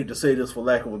 and I hate to say this for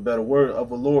lack of a better word, of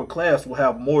a lower class will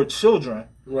have more children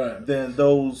than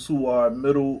those who are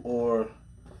middle or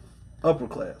upper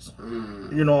class.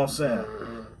 You know what I'm saying?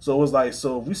 So it's like,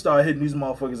 so if we start hitting these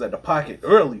motherfuckers at the pocket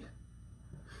early,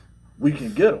 we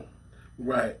can get them.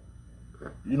 Right.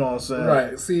 You know what I'm saying?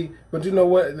 Right. See, but you know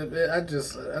what? I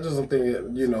just don't think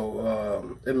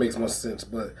it makes much sense.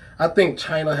 But I think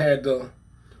China had the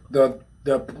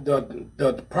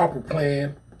proper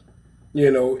plan. You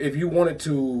know, if you wanted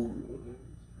to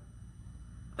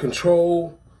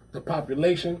control the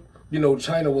population, you know,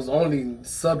 China was only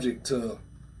subject to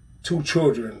 2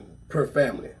 children per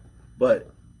family. But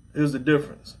here's the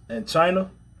difference. In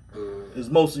China, it's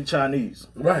mostly Chinese.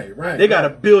 Right. They got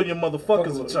 1 billion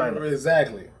motherfuckers in China.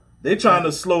 Exactly. They trying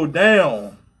to slow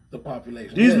down the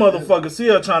population. These motherfuckers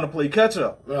here are trying to play catch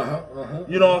up.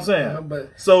 You know what I'm saying?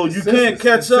 But so you can't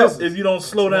catch up if you don't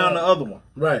slow down the other one.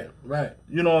 Right.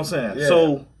 You know what I'm saying? Yeah.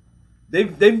 So they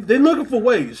looking for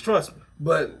ways, trust me.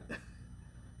 But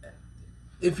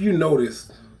if you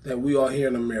notice that we are here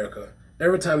in America,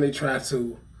 every time they try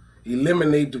to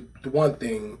eliminate the one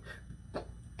thing,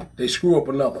 they screw up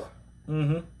another.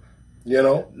 Mm-hmm. You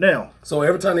know? Now. So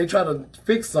every time they try to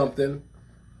fix something,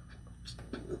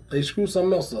 they screw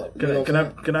something else up. Can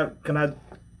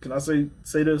I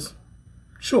say this?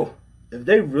 Sure. If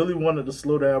they really wanted to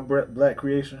slow down black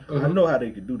creation, I know how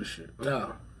they could do the shit.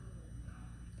 Yeah.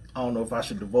 I don't know if I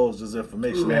should divulge this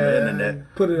information on the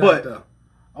internet. Put it out there.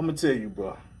 I'm gonna tell you,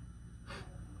 bro.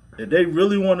 If they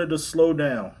really wanted to slow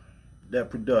down that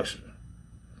production,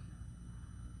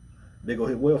 they go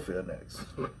hit welfare next.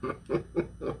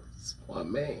 Smart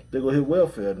man. They go hit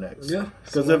welfare next. Yeah.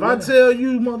 Because if I tell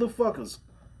you motherfuckers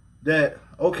that,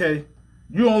 okay,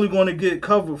 you're only going to get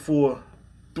covered for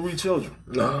 3 children,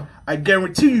 I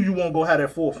guarantee you won't go have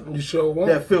that 4th one. You sure won't.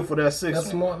 That 5th or that 6th That's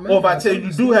one. smart, man. Or if I tell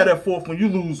you do have that 4th one, you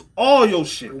lose all your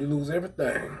shit. You lose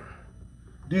everything.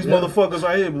 These motherfuckers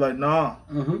right here be like, nah.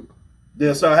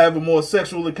 They'll start having more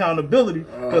sexual accountability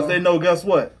because they know, guess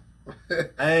what?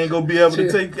 I ain't gonna be able to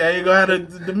I ain't gonna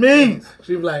have the means.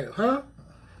 She be like, huh?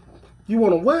 You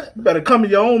want to what? You better come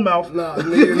in your own mouth. No,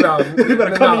 nigga, no. You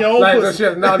better come in your own pussy.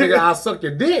 No, nigga, I'll suck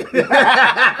your dick.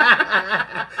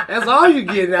 That's all you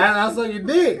get. I'll suck your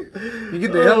dick. You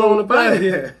get the hell on the body.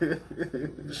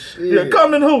 Yeah,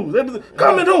 come in who?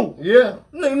 Come in who? Yeah.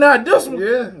 Nigga, not this one.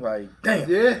 Yeah. Like, damn.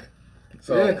 Yeah.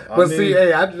 So, yeah. But see,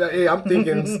 I'm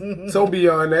thinking so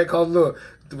beyond that, because look,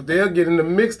 they'll get in the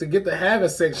mix to get to having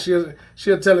sex.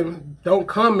 She'll tell him, don't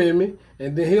come in me,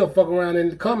 and then he'll fuck around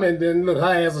and come, and then look, her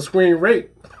ass a screen rape.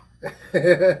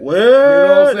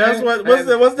 Well, that's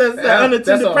what's that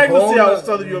unintended pregnancy I was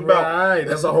telling you about. Right,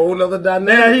 that's a whole other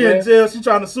dynamic. Now he in jail, she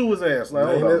trying to sue his ass. Like,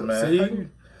 hold on,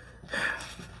 man.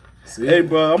 See? Hey,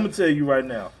 bro, I'm gonna tell you right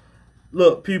now.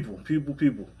 Look, people,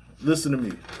 listen to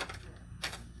me.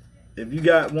 If you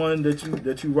got one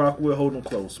that you rock with, hold them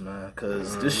close, man.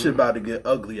 Cause this shit about to get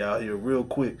ugly out here real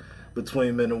quick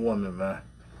between men and women, man.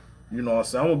 You know what I'm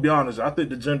saying? I'm gonna be honest. I think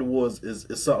the gender wars is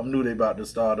something new they about to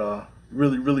start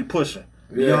really pushing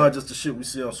beyond just the shit we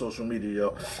see on social media,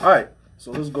 yo. All right,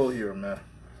 so let's go here, man.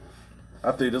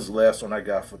 I think this is the last one I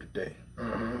got for today.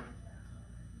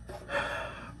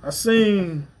 I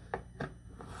seen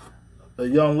a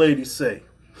young lady say,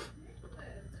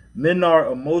 men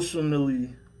are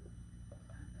emotionally.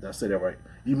 Did I say that right?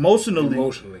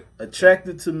 Emotionally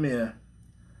attracted to men,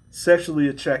 sexually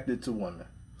attracted to women.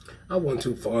 I wasn't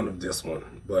too fond of this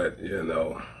one, but you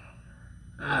know,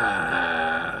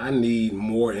 I need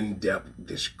more in-depth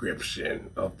description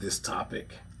of this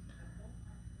topic.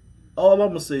 All I'm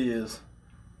gonna say is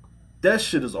that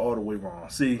shit is all the way wrong.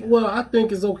 See, well, I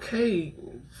think it's okay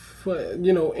for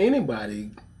anybody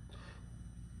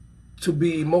to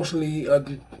be emotionally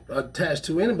attached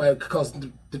to anybody, because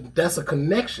that's a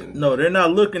connection. No, they're not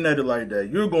looking at it like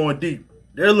that. You're going deep.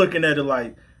 They're looking at it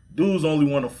like dudes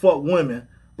only want to fuck women,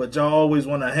 but y'all always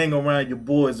want to hang around your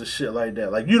boys and shit like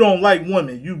that. Like, you don't like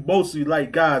women. You mostly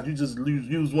like guys. You just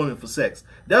use women for sex.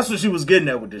 That's what she was getting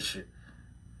at with this shit.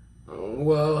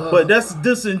 Well, but that's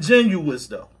disingenuous,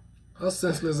 though. Her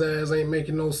senseless ass ain't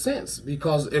making no sense,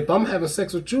 because if I'm having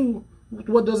sex with you,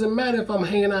 what does it matter if I'm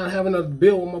hanging out having a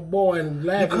bill with my boy and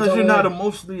laughing? Because you're not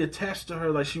emotionally attached to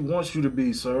her like she wants you to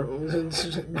be, sir.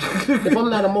 If I'm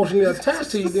not emotionally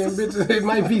attached to you, then bitch, it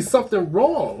might be something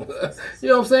wrong. You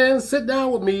know what I'm saying? Sit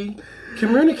down with me,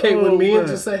 communicate with me, and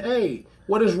just say, hey,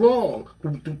 what is wrong?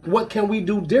 What can we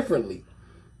do differently?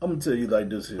 I'm going to tell you like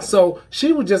this here. So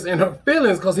she was just in her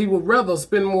feelings because he would rather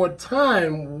spend more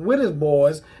time with his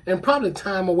boys and probably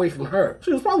time away from her.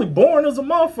 She was probably born as a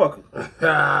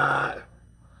motherfucker.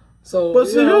 So, but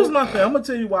see, here's my thing. I'm going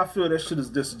to tell you why I feel that shit is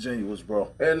disingenuous,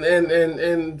 bro.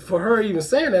 And for her even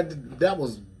saying that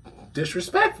was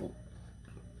disrespectful.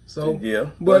 So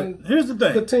yeah, but here's the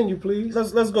thing. Continue, please.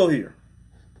 Let's go here.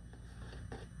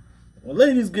 When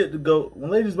ladies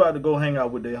about to go hang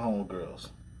out with their homegirls,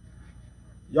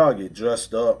 y'all get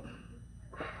dressed up.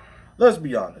 Let's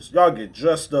be honest. Y'all get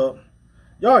dressed up.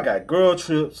 Y'all got girl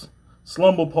trips,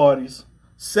 slumber parties,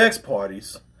 sex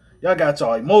parties. Y'all got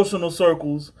y'all emotional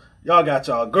circles. Y'all got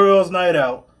y'all girls' night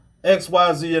out,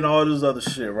 XYZ, and all this other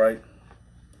shit, right?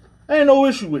 Ain't no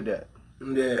issue with that.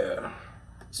 Yeah.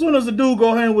 As soon as the dude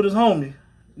go hang with his homie,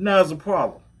 now it's a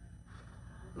problem.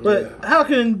 But how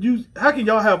can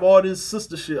y'all have all this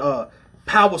sister shit,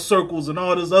 power circles and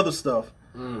all this other stuff,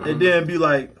 and then be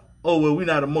like, oh well, we're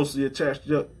not emotionally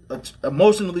attracted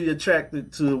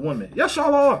to women? Yes,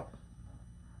 y'all are.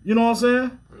 You know what I'm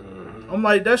saying? I'm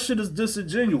like, that shit is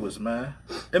disingenuous, man.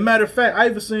 And matter of fact, I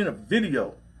even seen a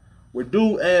video where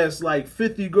dude asked like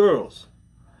 50 girls.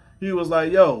 He was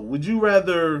like, yo, would you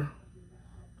rather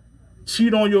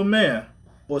cheat on your man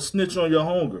or snitch on your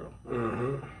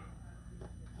homegirl?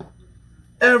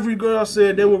 Every girl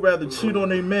said they would rather cheat on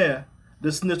their man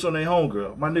than snitch on their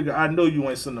homegirl. My nigga, I know you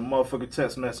ain't sending a motherfucking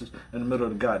text message in the middle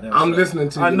of the goddamn I'm show. listening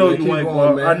to you. I know man. you Keep ain't, going,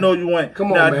 bro. man. I know you ain't.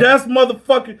 Come on, now, man. that's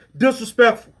motherfucking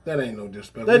disrespectful. That ain't no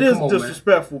disrespect. That is Come on,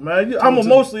 disrespectful, man. I'm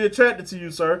emotionally attracted to you,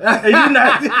 sir. And you're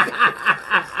not,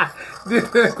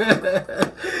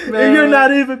 and you're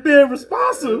not even being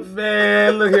responsive.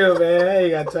 Man, look here, man. I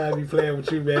ain't got time to be playing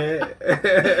with you, man.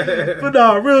 But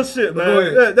nah, real shit,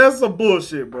 man. That's some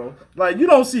bullshit, bro. Like, you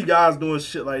don't see guys doing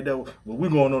shit like that. Well, we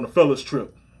going on a fellas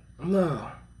trip.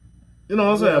 No. You know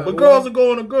what I'm saying? Yeah, But girls are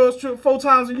going on a girls trip 4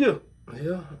 times a year.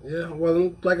 Yeah.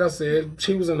 Well, like I said,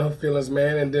 she was in her feelings,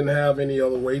 man, and didn't have any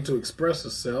other way to express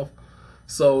herself.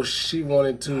 So she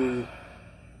wanted to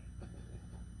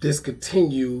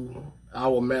discontinue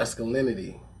our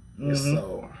masculinity.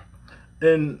 So,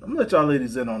 and I'm gonna let y'all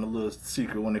ladies in on a little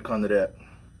secret when it comes to that.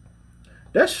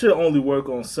 That shit only work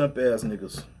on simp ass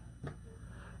niggas.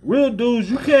 Real dudes,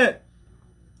 you can't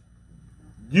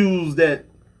use that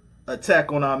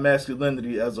attack on our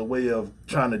masculinity as a way of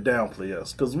trying to downplay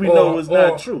us, because we know it's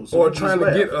not true. So or trying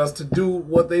to get us to do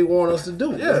what they want us to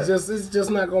do. Yeah. It's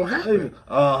just not gonna happen.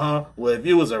 Well, if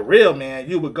you was a real man,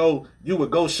 you would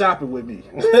go shopping with me.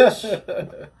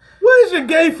 Where's your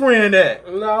gay friend at?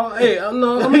 No, I'm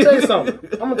gonna tell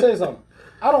you something.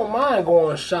 I don't mind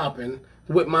going shopping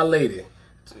with my lady.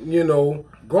 You know,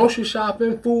 grocery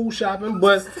shopping, food shopping,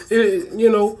 but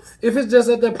if it's just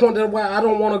at that point that why I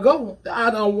don't want to go, I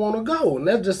don't want to go, and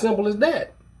that's just simple as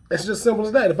that. It's just simple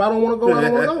as that. If I don't want to go, I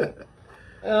don't want to go.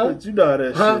 But you know how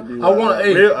that shit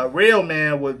be. A real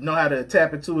man would know how to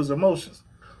tap into his emotions.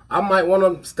 I might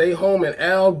want to stay home and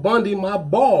Al Bundy my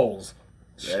balls.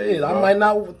 Shit, I might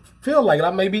not feel like it.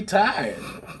 I may be tired.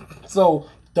 So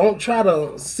don't try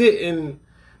to sit and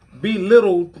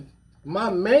belittle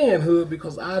my manhood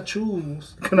because I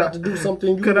choose not to do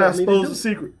something you Can I want me to expose do. the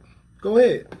secret? Go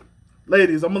ahead.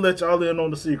 Ladies, I'm going to let y'all in on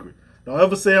the secret. Don't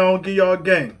ever say I don't give y'all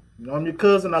game. You know, I'm your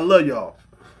cousin. I love y'all.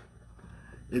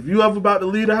 If you ever about to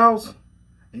leave the house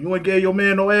and you ain't gave your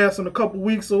man no ass in a couple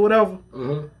weeks or whatever,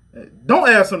 don't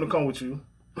ask him to come with you.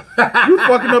 You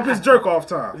fucking up his jerk off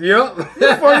time. Yep.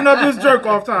 You fucking up his jerk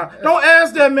off time. Don't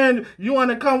ask that man, you want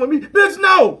to come with me? Bitch,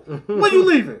 no. When you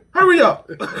leaving? Hurry up.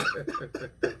 You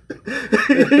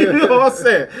know what I'm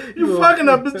saying? You fucking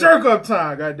up his jerk up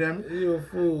time, goddammit. You a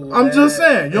fool. I'm just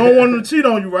saying, you don't want him to cheat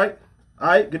on you, right? All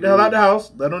right, get the hell out the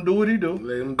house. Let him do what he do.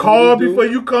 Let him do Call what he do. before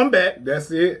you come back. That's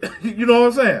it. You know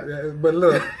what I'm saying? But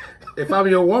look, if I'm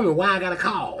your woman, why I gotta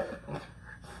call?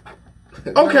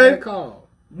 Okay. Call.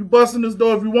 You busting this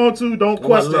door if you want to. Don't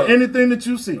question anything that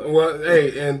you see. Well,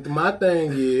 hey, and my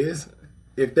thing is,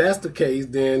 if that's the case,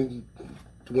 then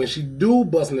when she do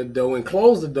bust in the door and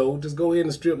close the door, just go ahead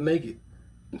and strip naked.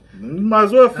 You might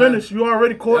as well finish. You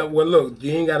already caught. Well, look,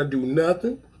 you ain't got to do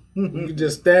nothing. You can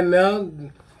just stand there,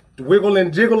 wiggle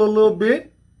and jiggle a little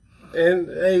bit, and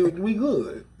hey, we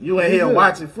good. You ain't here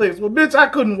watching flicks. Well, bitch, I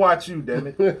couldn't watch you, damn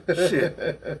it.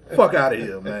 Shit. Fuck out of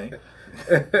here, man.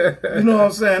 You know what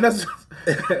I'm saying? That's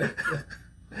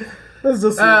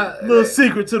just a little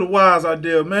secret to the wise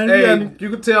idea, man. Hey, you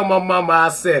can tell my mama I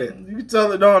said it. You can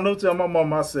tell it. No, don't tell my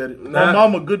mama I said it. My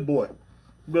mama a good boy.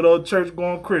 Good old church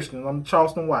going Christian. I'm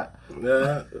Charleston White.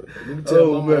 Yeah. You can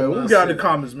tell my man. mama What we got in the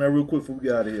comments, man, real quick before we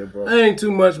get out of here, bro? Ain't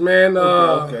too much, man.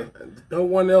 Okay. No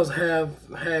one else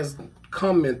has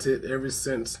commented ever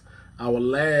since our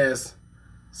last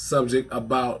subject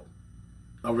about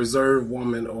a reserved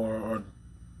woman or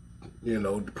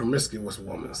the promiscuous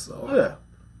woman. So yeah,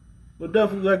 but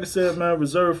definitely, like I said, man,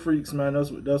 reserve freaks, man.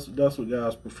 That's what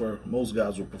guys prefer. Most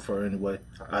guys would prefer anyway.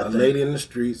 A lady in the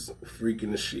streets, freak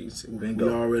in the sheets. Bingo.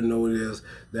 We already know what it is.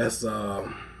 That's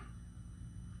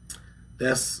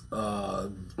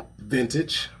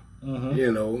vintage.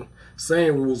 Mm-hmm.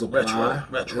 Same rules apply.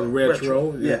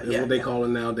 Retro. Yeah, what they call it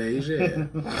nowadays. Yeah.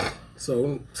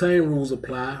 So same rules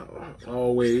apply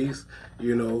always.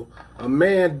 You know, a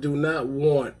man do not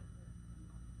want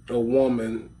a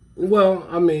woman. Well,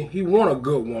 I mean, he want a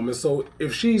good woman. So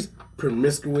if she's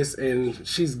promiscuous and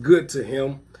she's good to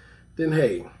him, then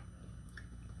hey,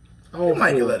 You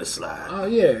might can let it slide.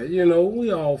 yeah, you know,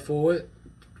 we all for it.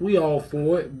 We all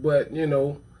for it, but you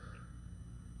know,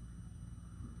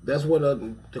 that's what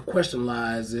the question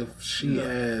lies: if she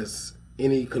has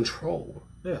any control.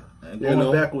 Yeah, and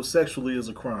going backwards sexually is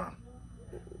a crime.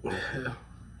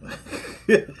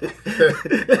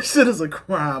 That shit is a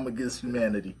crime against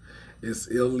humanity. It's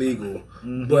illegal.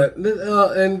 But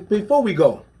and before we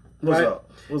go, What's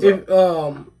up? What's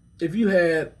up? If you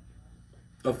had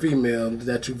a female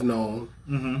that you've known,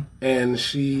 and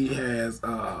she has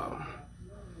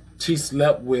she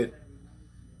slept with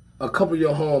a couple of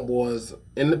your homeboys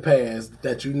in the past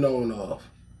that you've known of,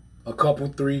 a couple,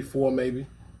 3, 4 maybe,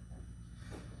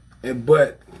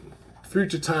 but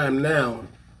future time now,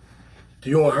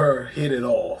 you and her hit it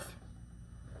off.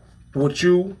 Would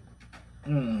you?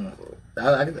 I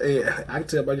can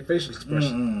tell by your facial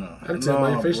expression. I can tell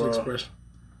by your facial expression.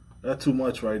 That's too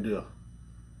much right there.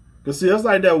 Cause see, that's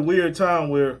like that weird time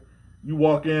where you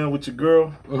walk in with your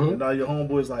girl, and now your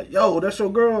homeboy's like, "Yo, that's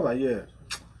your girl?" Like, yeah.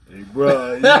 Hey,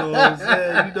 bro, you know what I'm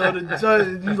saying? You know the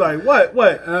judge. You like what?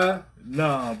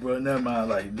 Nah, bro, never mind.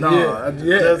 Like, nah.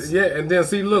 Yeah. And then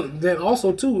see, look. Then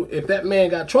also too, if that man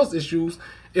got trust issues,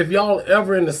 if y'all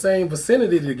ever in the same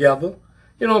vicinity together,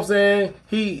 you know what I'm saying?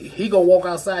 He gonna walk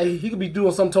outside. He could be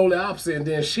doing something totally opposite, and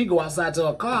then she go outside to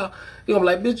her car. He gonna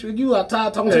be like, "Bitch, you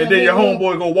outside talking to me?" And then your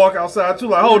homeboy gonna walk outside too.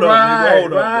 Like, hold up, nigga,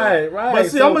 hold up. Right. But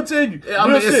see, so, I'm gonna tell you, I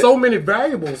mean, it's so many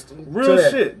variables. Real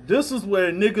shit. This is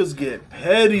where niggas get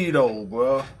petty though,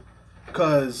 bro.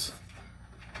 Cause,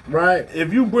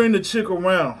 if you bring the chick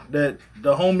around that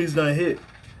the homies done hit,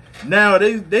 now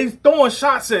they throwing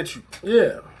shots at you.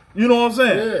 Yeah. You know what I'm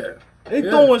saying? Yeah. They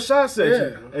throwing shots at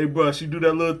you. Hey, bro, she do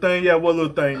that little thing. Yeah, what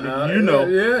little thing, nigga? You know.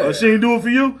 Yeah. She ain't do it for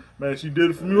you? Man, she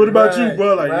did it for me. What about you,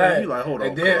 bro? Like, man, you like, hold on.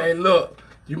 And then, hey, look,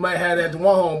 you might have that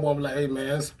one homeboy be like, hey,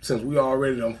 man, since we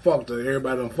already done fucked her,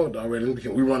 everybody done fucked her already,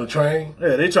 can we run a train?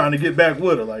 Yeah, they trying to get back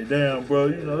with her. Like, damn, bro,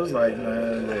 you know, it's like,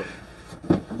 man, look.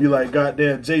 Be like,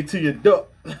 goddamn, JT a duck.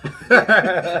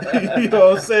 You know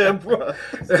what I'm saying, bro?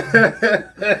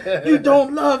 You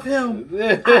don't love him.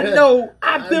 I know.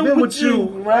 I've been with you.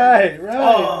 Right.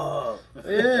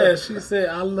 Yeah, she said,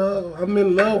 I'm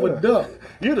in love with Duck.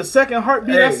 You're the second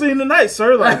heartbeat I seen tonight,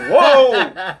 sir. Like,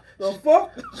 whoa. The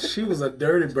fuck? She was a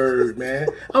dirty bird, man.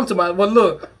 I'm talking about, well,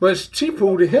 look, but she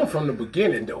proved to him from the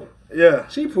beginning, though. Yeah.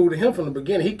 She proved to him from the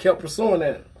beginning. He kept pursuing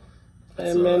that.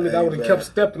 And so, man, I would have kept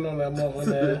stepping on that motherfucker,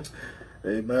 man.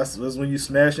 Hey, man, that's when you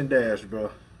smash and dash,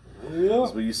 bro. Yeah.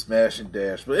 That's when you smash and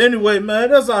dash. But anyway, man,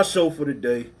 that's our show for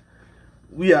today.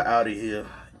 We are out of here.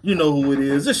 You know who it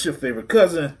is. It's your favorite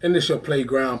cousin. And it's your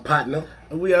playground partner.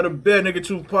 And we are the Bad Nigga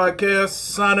Truth Podcast.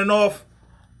 Signing off.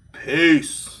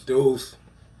 Peace. Deuce.